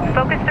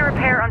 Focus the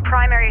repair on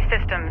primary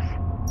systems.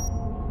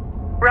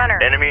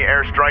 Runner. Enemy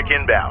airstrike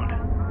inbound.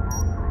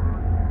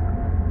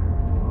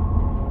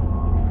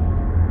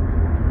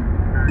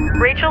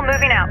 Rachel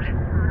moving out.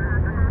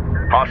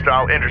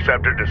 Hostile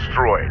interceptor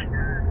destroyed.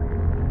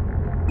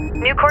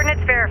 New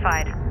coordinates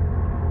verified.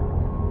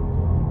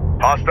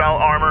 Hostile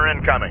armor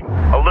incoming.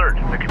 Alert,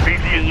 the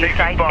Kapisi is CU taking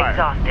site fire.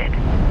 exhausted.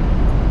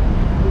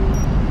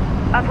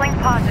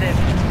 Uplink positive.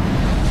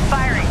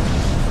 Firing.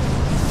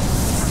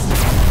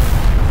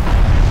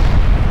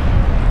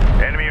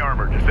 Enemy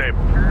armor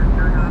disabled.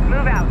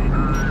 Move out.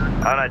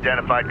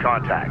 Unidentified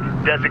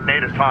contact.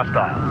 Designate as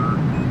hostile.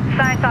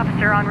 Science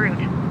officer en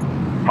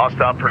route.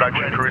 Hostile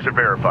production cruiser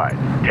verified.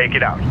 Take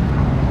it out.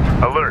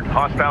 Alert,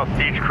 hostile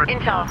siege cruiser.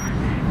 Intel.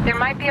 There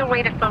might be a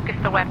way to focus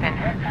the weapon.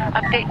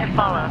 Update to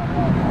follow.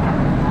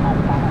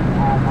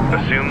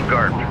 Assume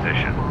guard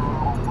position.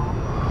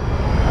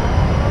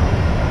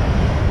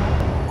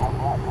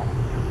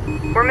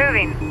 We're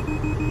moving.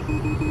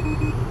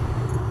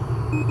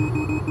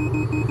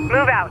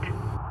 Move out.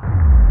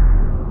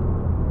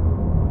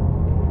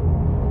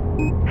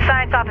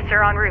 Science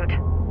officer en route.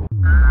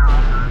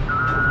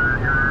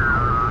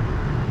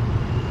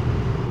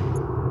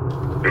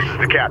 This is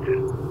the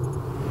captain.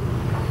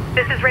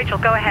 This is Rachel.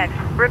 Go ahead.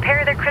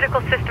 Repair their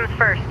critical systems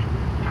first.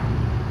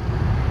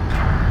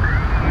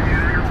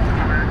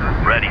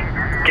 Ready.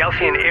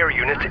 Gaussian air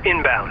units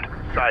inbound.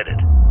 Sighted.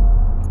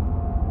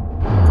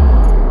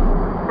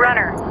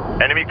 Runner.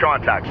 Enemy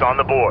contacts on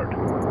the board.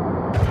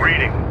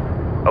 Reading.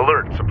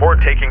 Alert,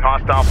 support taking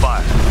hostile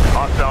fire.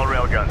 Hostile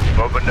railguns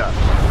opened up.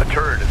 A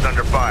turret is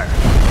under fire.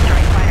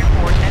 Strike fighter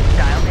coordinates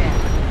dialed in.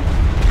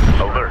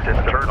 Alert, this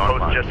turret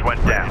post just went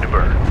down. To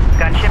burn.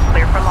 Gunship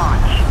clear for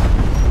launch.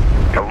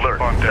 Alert,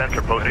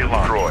 sensor post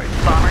destroyed.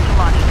 Bomber to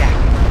launch deck.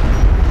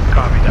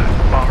 Copy that.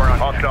 Bomber on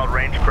deck. Hostile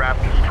range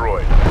craft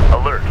destroyed.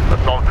 Alert,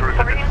 assault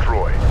cruiser Reporting.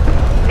 destroyed.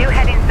 New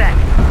heading set.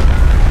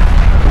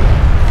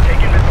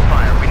 Taking missile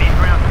fire. We need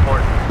ground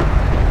support.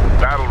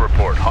 Battle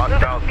report.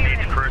 Hostile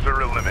siege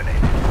cruiser eliminated.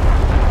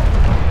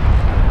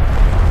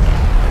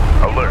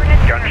 Alert,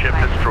 gunship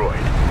destroyed.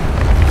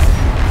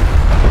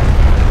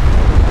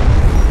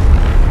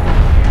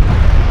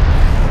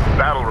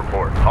 Battle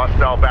report.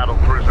 Hostile battle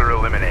cruiser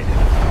eliminated.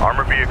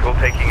 Armor vehicle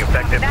taking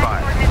effective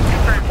fire.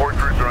 Support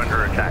cruiser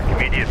under attack.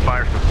 Immediate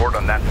fire support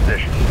on that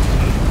position.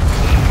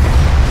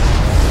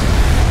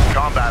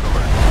 Combat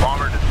alert.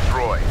 Bomber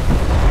destroyed.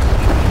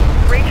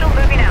 Rachel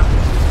moving out.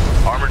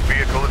 Armored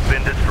vehicle has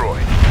been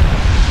destroyed.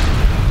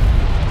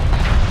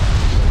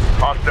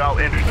 Hostile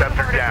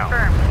interceptor Order down.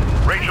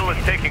 confirmed. Rachel is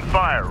taking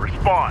fire.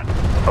 Respond.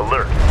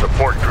 Alert.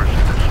 Support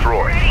cruiser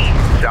destroyed. Ready.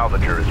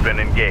 Salvager has been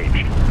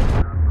engaged.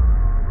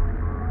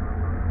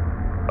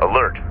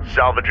 Alert.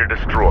 Salvager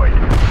destroyed.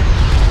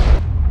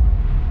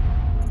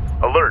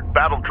 Alert.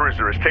 Battle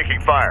cruiser is taking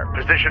fire.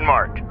 Position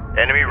marked.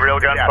 Enemy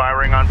railgun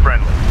firing on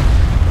friendly.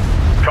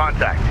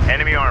 Contact.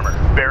 Enemy armor.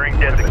 Bearing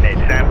designated.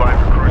 Stand by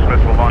for cruise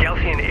missile launch.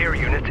 Gaussian air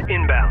units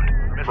inbound.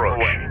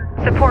 Approach.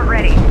 Support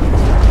ready.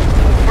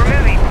 We're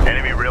moving.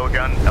 Enemy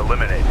railgun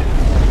eliminated.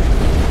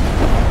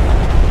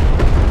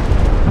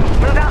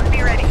 Move out and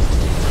be ready.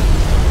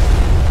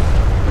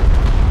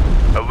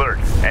 Alert.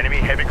 Enemy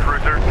heavy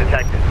cruiser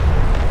detected.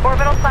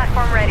 Orbital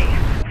platform ready.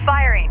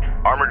 Firing.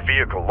 Armored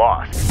vehicle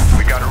lost.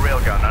 We got a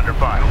railgun under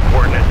fire.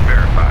 Coordinates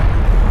verified.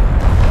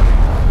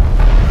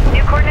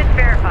 New coordinates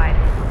verified.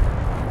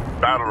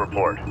 Battle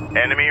report.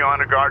 Enemy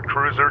honor guard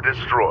cruiser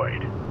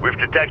destroyed. We've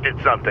detected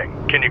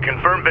something. Can you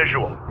confirm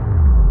visual?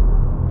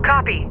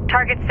 Copy.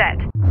 Target set.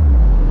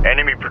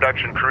 Enemy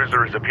production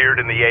cruiser has appeared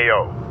in the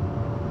AO.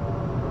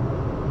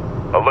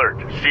 Alert.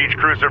 Siege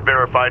cruiser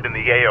verified in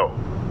the AO.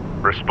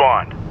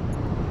 Respond.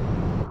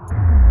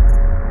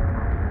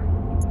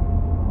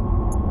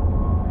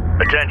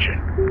 Attention.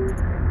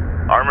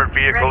 Armored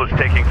vehicle is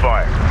taking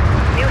fire.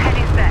 New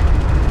heading set.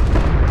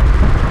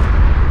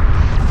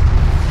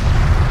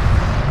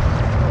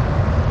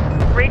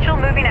 Rachel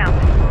moving out.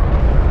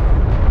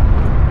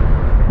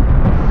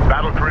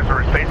 Battle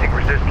cruiser is facing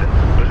resistance.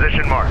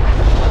 Position marked.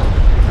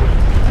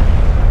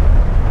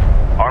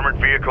 Armored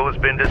vehicle has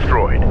been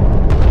destroyed.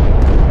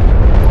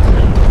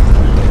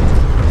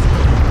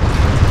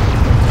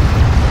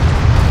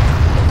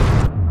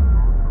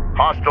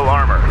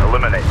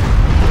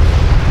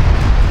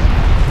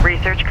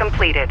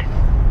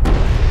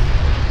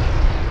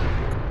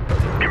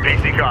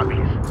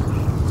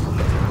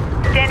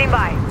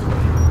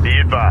 Be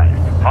advised.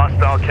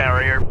 Hostile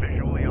carrier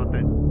visually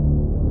authentic.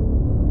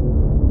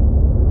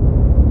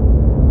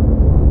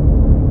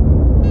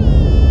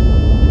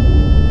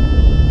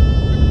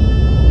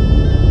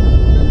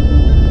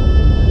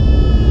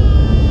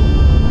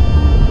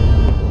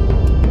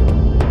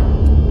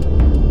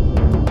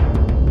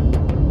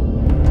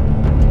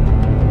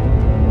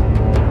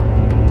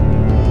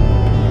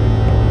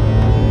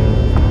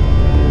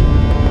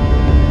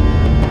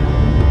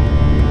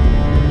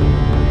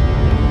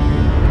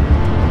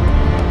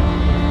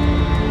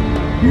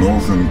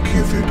 Northern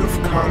Kithid of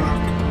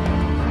Kharak.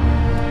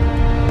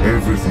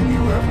 Everything you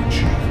have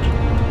achieved,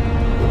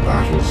 the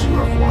battles you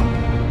have won,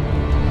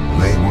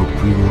 they were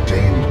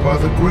preordained by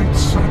the great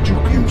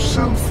Sajuk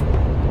himself.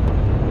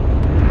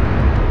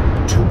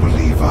 To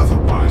believe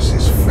otherwise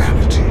is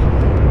vanity.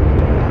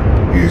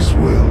 His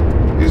will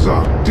is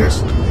our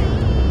destiny.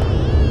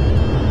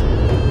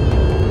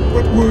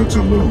 But words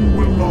alone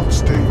will not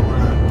stay your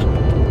hand.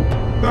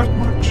 That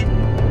much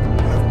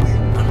have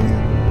made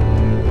clear.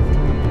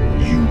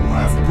 You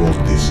have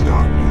brought this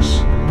darkness.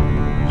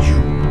 You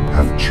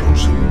have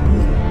chosen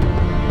war.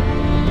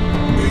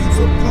 May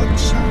the blood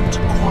sand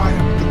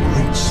quiet the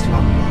great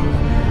slumber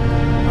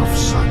of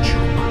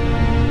Sajuk.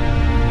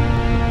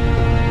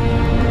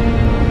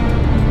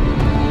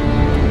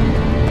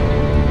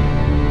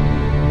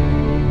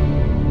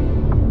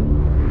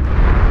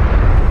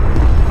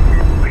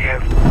 We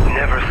have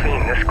never seen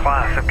this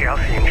class of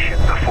Gaussian ship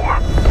before.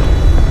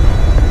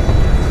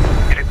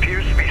 It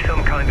appears to be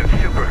some kind of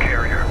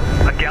supercarrier,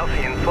 a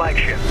Gaussian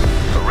flagship.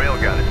 The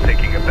railgun is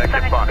taking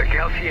effective fire. The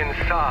Gaussian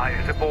Sa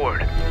is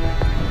aboard.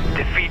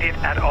 Defeat it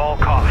at all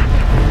costs.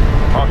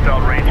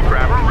 Hostile range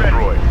craft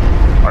destroyed.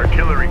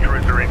 Artillery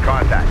cruiser in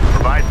contact.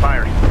 Provide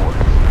fire support.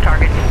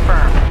 Target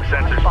confirmed.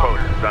 Sensors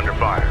post is under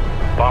fire.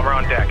 Bomber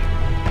on deck.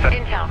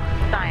 Intel,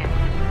 science.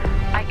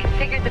 I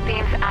configured the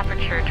beam's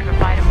aperture to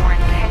provide a more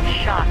intense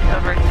shot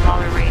over a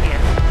smaller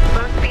radius.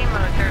 Both beam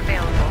modes are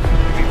available.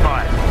 Be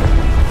fire.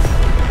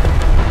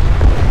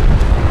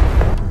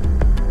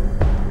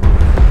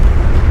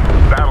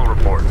 Battle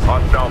report.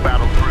 Hostile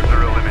battle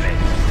cruiser eliminated.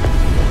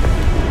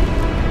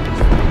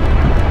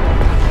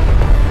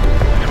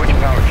 Switch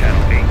power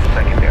channel being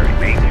secondary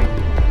main.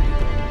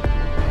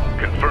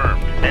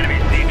 Confirmed. Enemy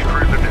siege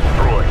cruiser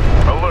destroyed.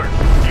 Alert.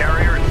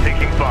 Carrier is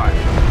taking fire.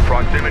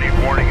 Proximity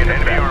warning and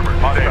enemy armor.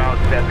 Hostiles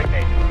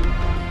designated.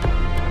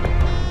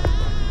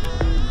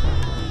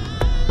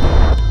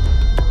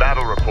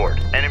 Battle report.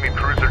 Enemy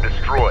cruiser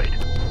destroyed.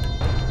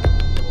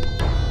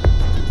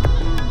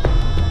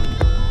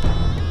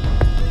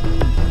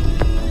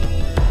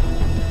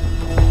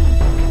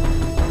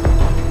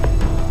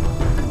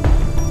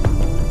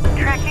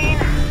 Tracking.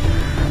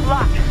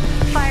 Locked.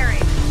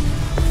 Firing.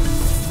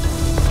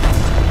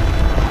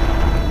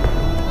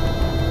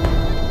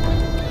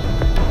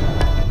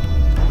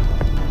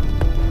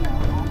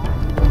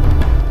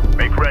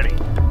 Make ready.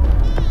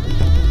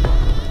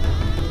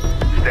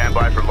 Stand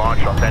by for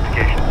launch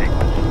authentication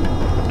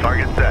sequence.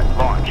 Target set.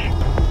 Launch.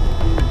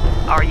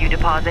 RU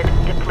deposit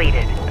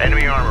depleted.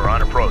 Enemy armor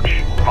on approach.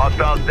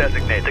 Hostiles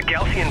designated. The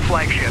Gaussian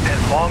flagship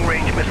has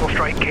long-range missile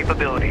strike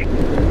capability.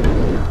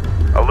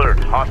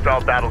 Alert.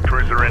 Hostile battle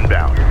cruiser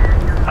inbound.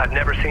 I've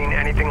never seen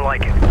anything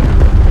like it.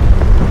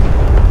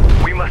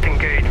 We must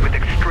engage with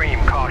extreme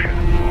caution.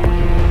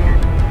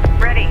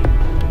 Ready.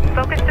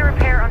 Focus the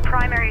repair on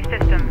primary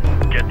systems.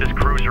 Get this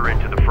cruiser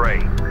into the fray.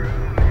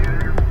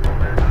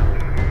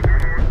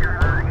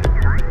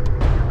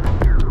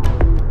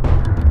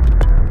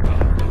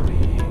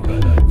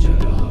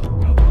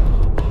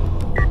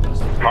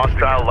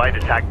 Hostile light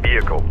attack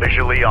vehicle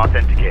visually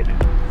authenticated.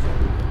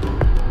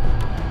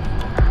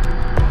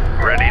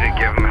 Ready to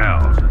give them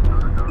hell.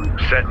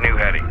 Set new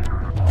heading.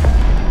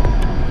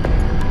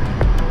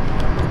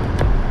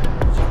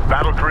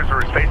 Battle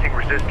cruiser is facing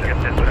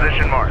resistance.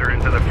 Position marker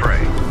into the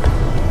fray.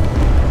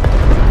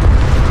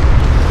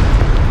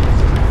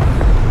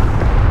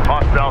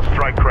 Hostile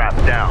strike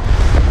craft down.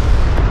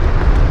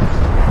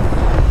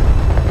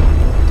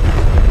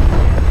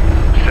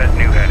 Set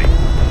new heading.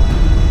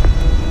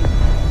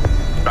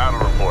 Battle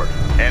report.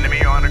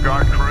 Enemy honor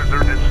guard cruiser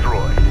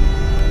destroyed.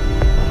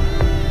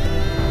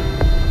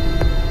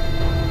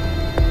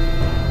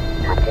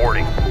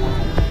 Reporting.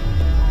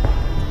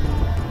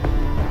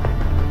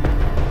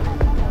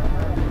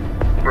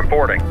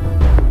 Reporting.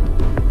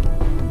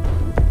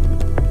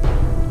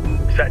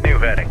 Set new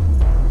heading.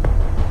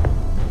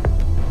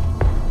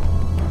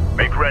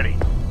 Make ready.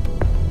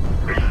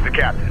 This is the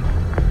captain.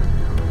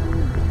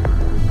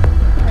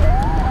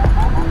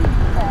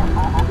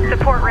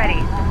 Support ready.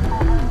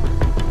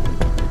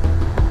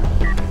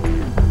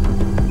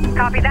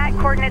 Copy that.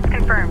 Coordinates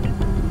confirmed.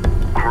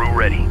 Crew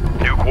ready.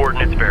 New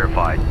coordinates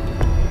verified.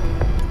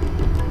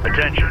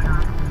 Attention.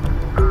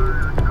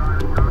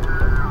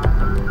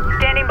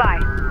 Standing by.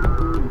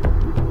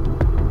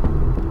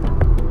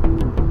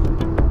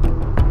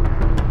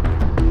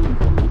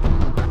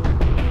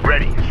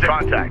 Ready.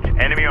 Contact.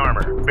 Enemy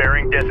armor.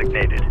 Bearing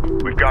designated.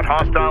 We've got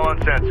hostile on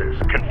sensors.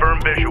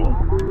 Confirm visual.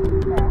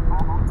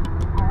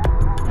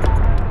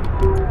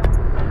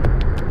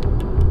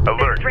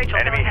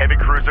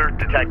 cruiser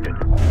detected.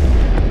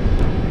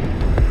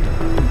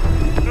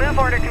 Move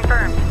order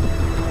confirmed.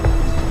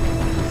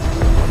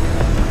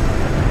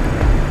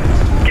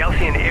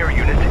 Gaussian air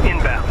units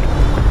inbound.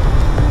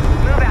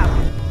 Move out.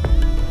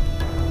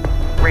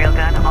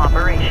 Railgun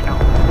operational.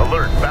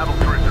 Alert, battle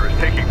cruiser is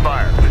taking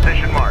fire.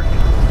 Position marked.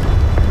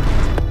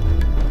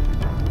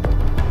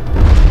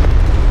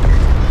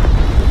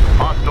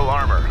 Hostile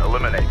armor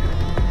eliminated.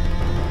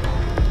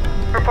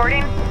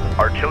 Reporting.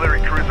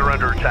 Artillery cruiser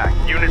under attack.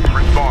 Units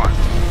respond.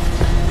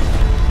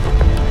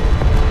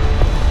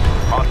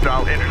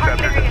 Hostile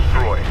interceptor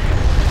destroyed.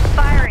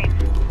 Firing.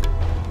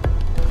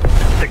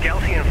 The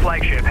Gaussian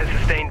flagship has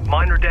sustained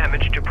minor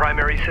damage to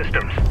primary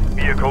systems.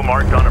 Vehicle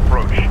marked on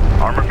approach.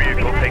 Armor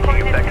vehicle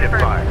taking effective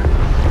fire.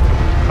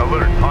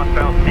 Alert,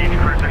 hostile siege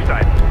cruiser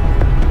sighted.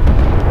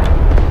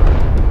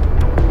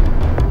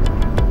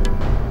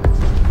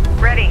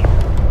 Ready.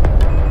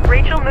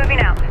 Rachel moving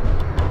out.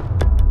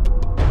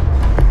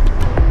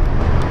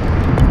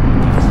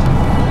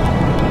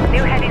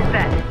 New heading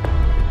set.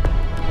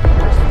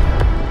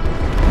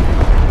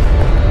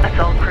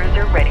 Assault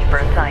cruiser ready for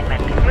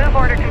assignment. Move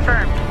order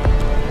confirmed.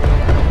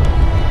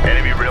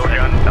 Enemy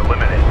railgun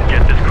eliminated.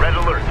 Get this red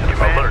alert.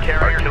 Alert,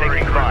 carrier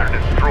taking fire.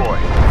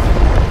 Destroyed.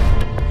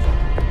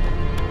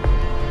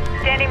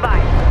 Standing by.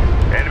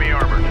 Enemy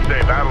armor to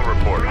say battle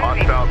report.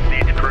 Hostile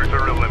siege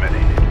cruiser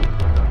eliminated.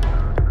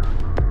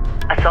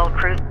 Assault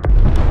cruiser.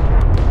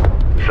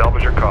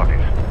 Salvage your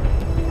copies.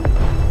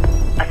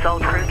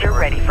 Assault cruiser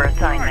ready for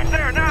assignment.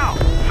 There now!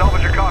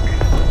 Salvage your copies.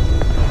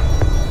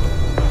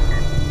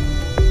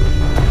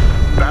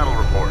 Battle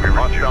report.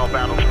 Hostile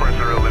battle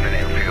cruiser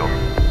eliminated. Field.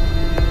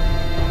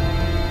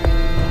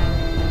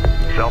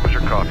 Salvage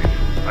your copies.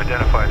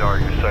 Identified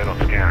target site on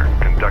scanner.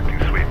 Conducting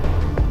sweep.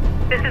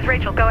 This is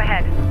Rachel. Go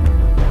ahead.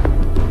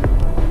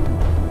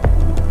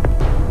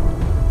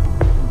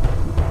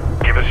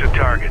 Give us your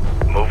target.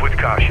 Move with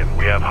caution.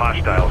 We have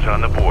hostiles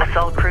on the board.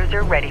 Assault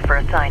cruiser ready for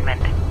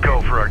assignment.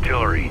 Go for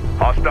artillery.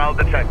 Hostile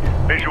detected.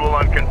 Visual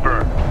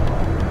unconfirmed.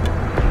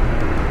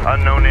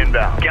 Unknown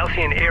inbound.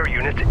 Gaussian air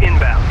units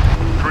inbound.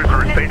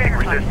 Cruiser is facing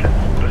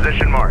resistance.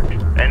 Position marked.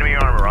 Enemy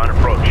armor on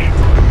approach.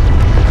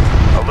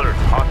 Alert.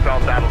 Hostile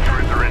battle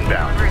cruiser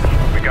inbound.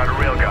 We got a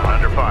railgun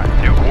under fire.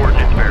 New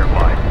coordinates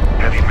verified.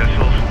 Heavy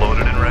missiles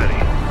loaded and ready.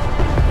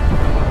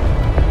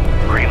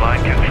 Green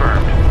line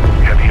confirmed.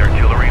 Heavy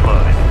artillery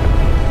loaded.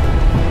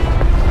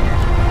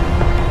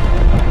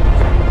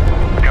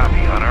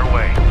 Copy, on our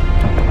way.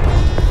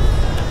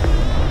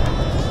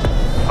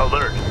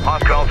 Alert.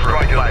 Hostile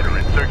strike fighter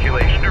in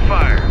circulation. Under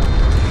fire.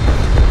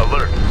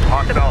 Alert.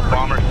 Hostile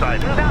bomber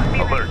sighted. Move out,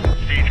 Beaver. Alert.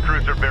 Siege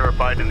cruiser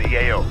verified in the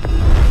AO.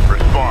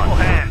 Response.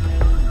 Hands.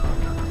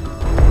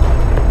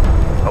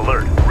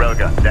 Alert.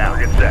 Railgun down.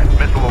 Target set.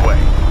 Missile away.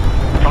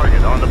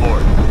 Target on the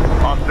board.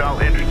 Hostile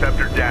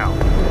interceptor down.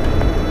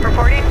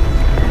 Reporting.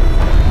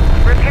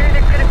 Repair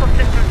the critical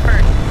systems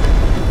first.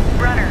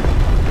 Runner.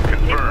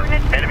 Confirmed.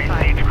 Enemy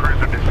identified. siege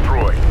cruiser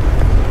destroyed.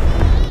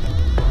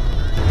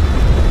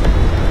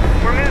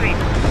 We're moving.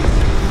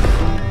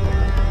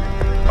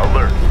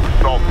 Alert.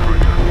 Assault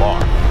cruiser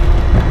lost.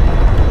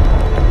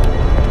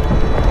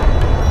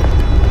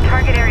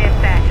 Target area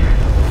set.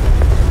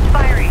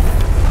 Firing.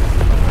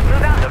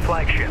 Move out. The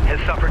flagship has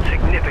suffered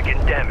significant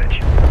damage.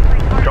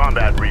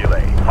 Combat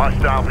relay.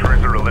 Hostile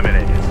cruiser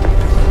eliminated.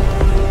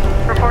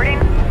 Reporting.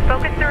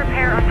 Focus the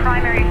repair on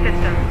primary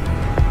systems.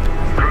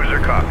 Cruiser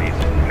copies.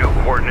 New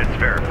coordinates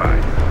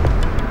verified.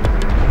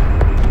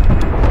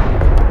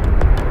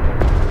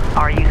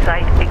 RU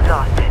site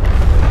exhausted.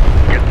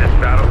 Get this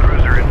battle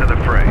cruiser into the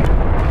fray.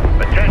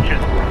 Attention!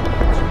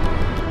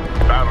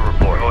 Battle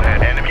report. Go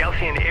ahead. Enemy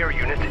Gaussian air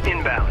units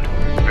inbound.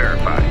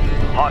 verified.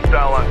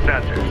 Hostile on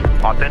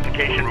sensors.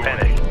 Authentication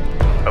pending.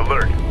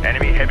 Alert.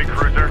 Enemy heavy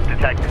cruiser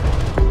detected.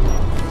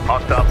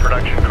 Hostile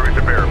production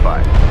cruiser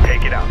verified.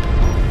 Take it out.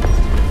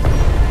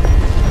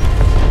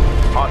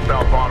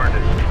 Hostile bomber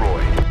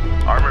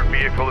destroyed. Armored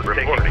vehicle is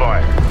taking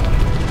fire.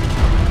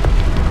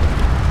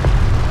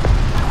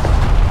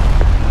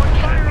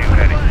 Set new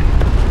heading.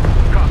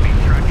 Copy,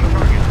 tracking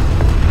target.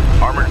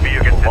 Armored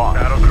vehicle lost.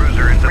 Battle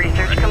cruiser into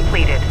Research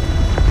completed.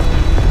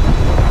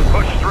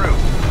 Push through.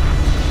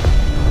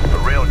 The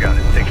railgun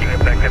is taking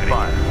effective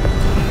fire.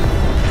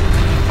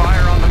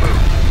 Fire on the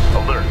move.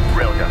 Alert.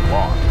 Railgun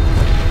lost.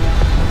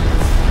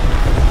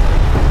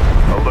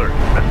 Alert.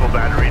 Missile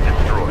battery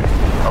destroyed.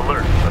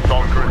 Alert.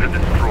 Assault cruiser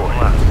destroyed.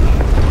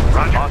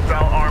 Roger.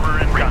 Hostile armor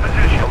in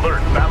reposition.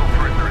 Alert. Battle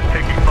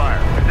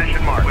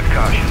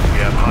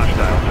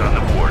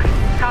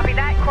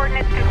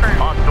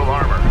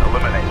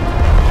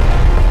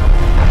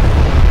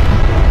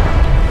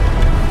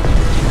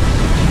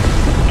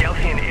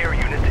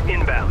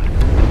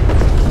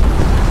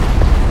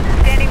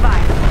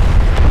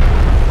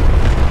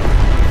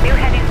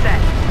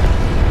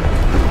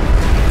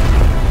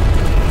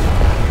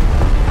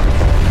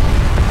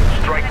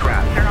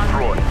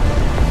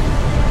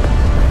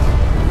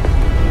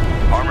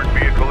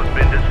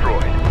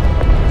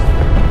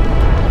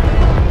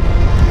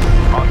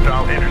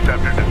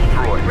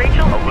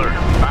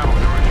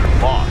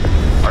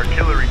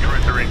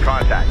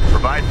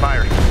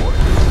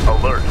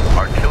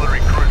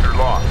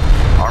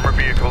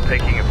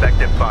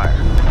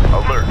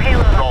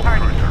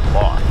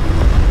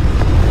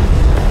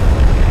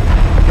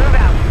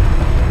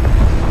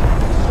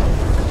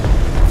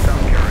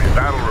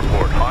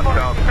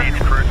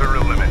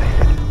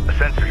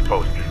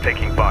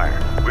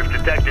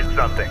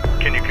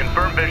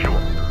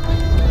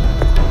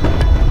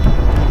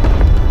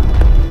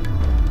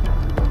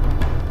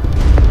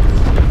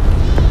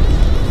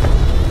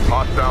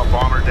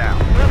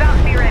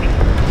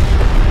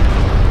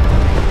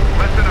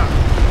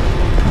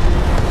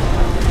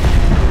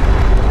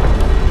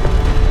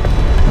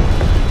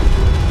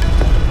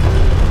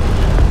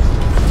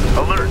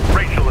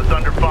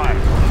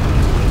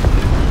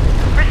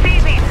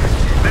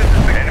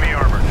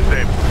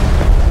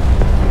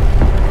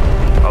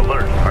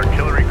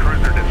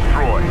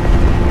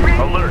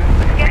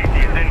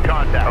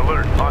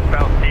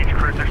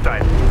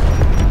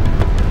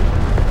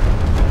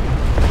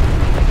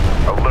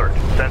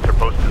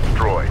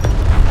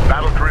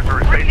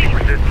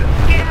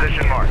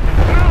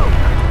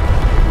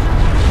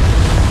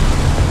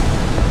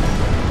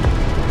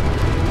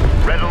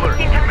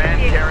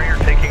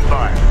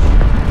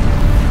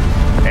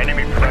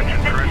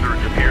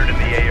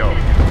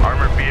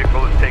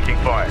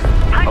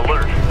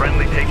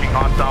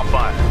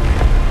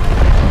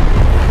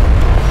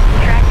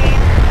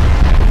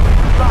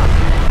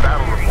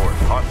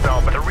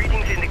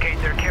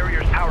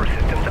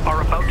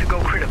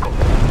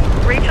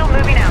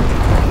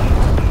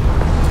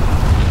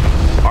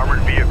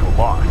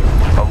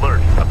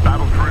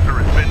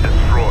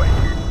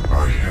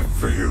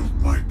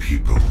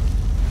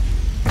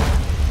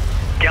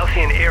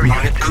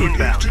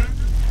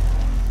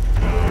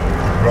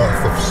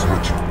wrath of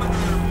Surgic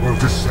will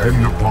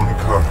descend upon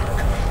Kharak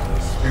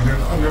in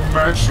an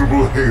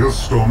unimaginable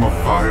hailstorm of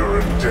fire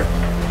and death.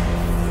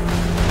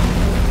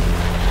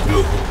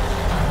 Know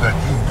that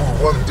you will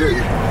one day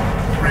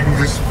bring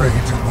this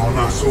fate upon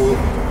us all.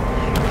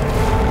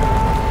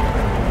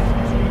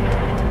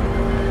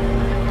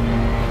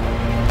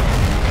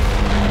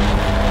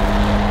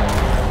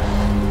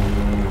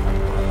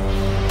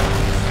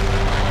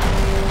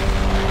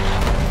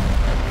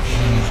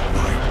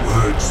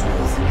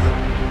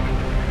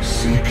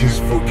 Seek his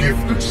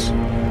forgiveness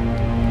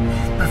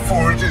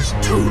before it is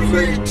too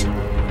late.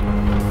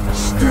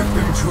 Step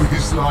into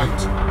his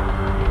light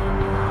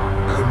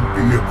and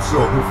be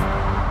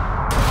absolved.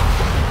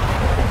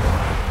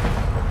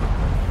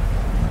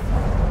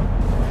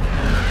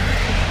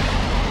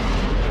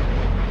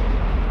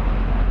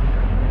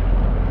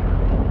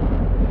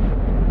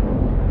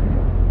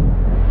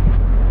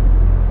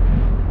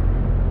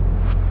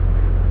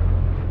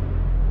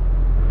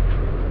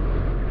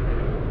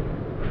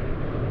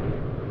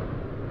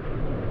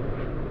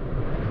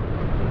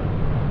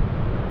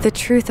 The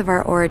truth of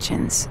our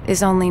origins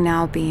is only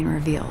now being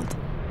revealed.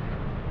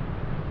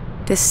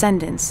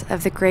 Descendants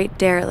of the great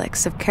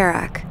derelicts of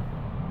Kharak,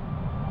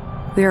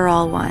 we are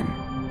all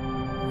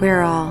one. We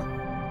are all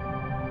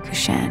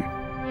Kushan.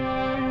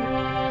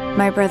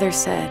 My brother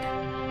said,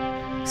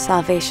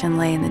 salvation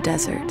lay in the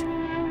desert.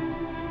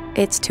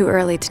 It's too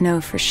early to know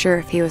for sure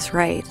if he was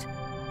right,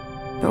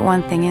 but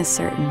one thing is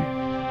certain.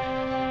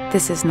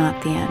 This is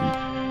not the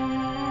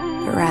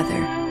end, but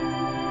rather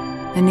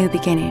a new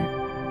beginning.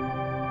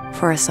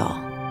 For us all.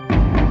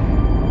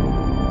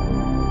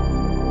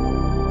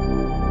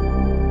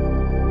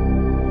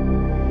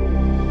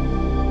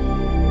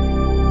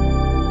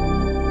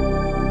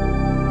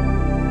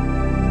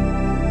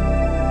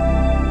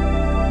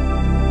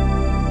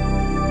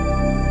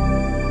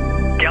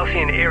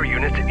 Galcian air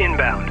units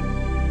inbound.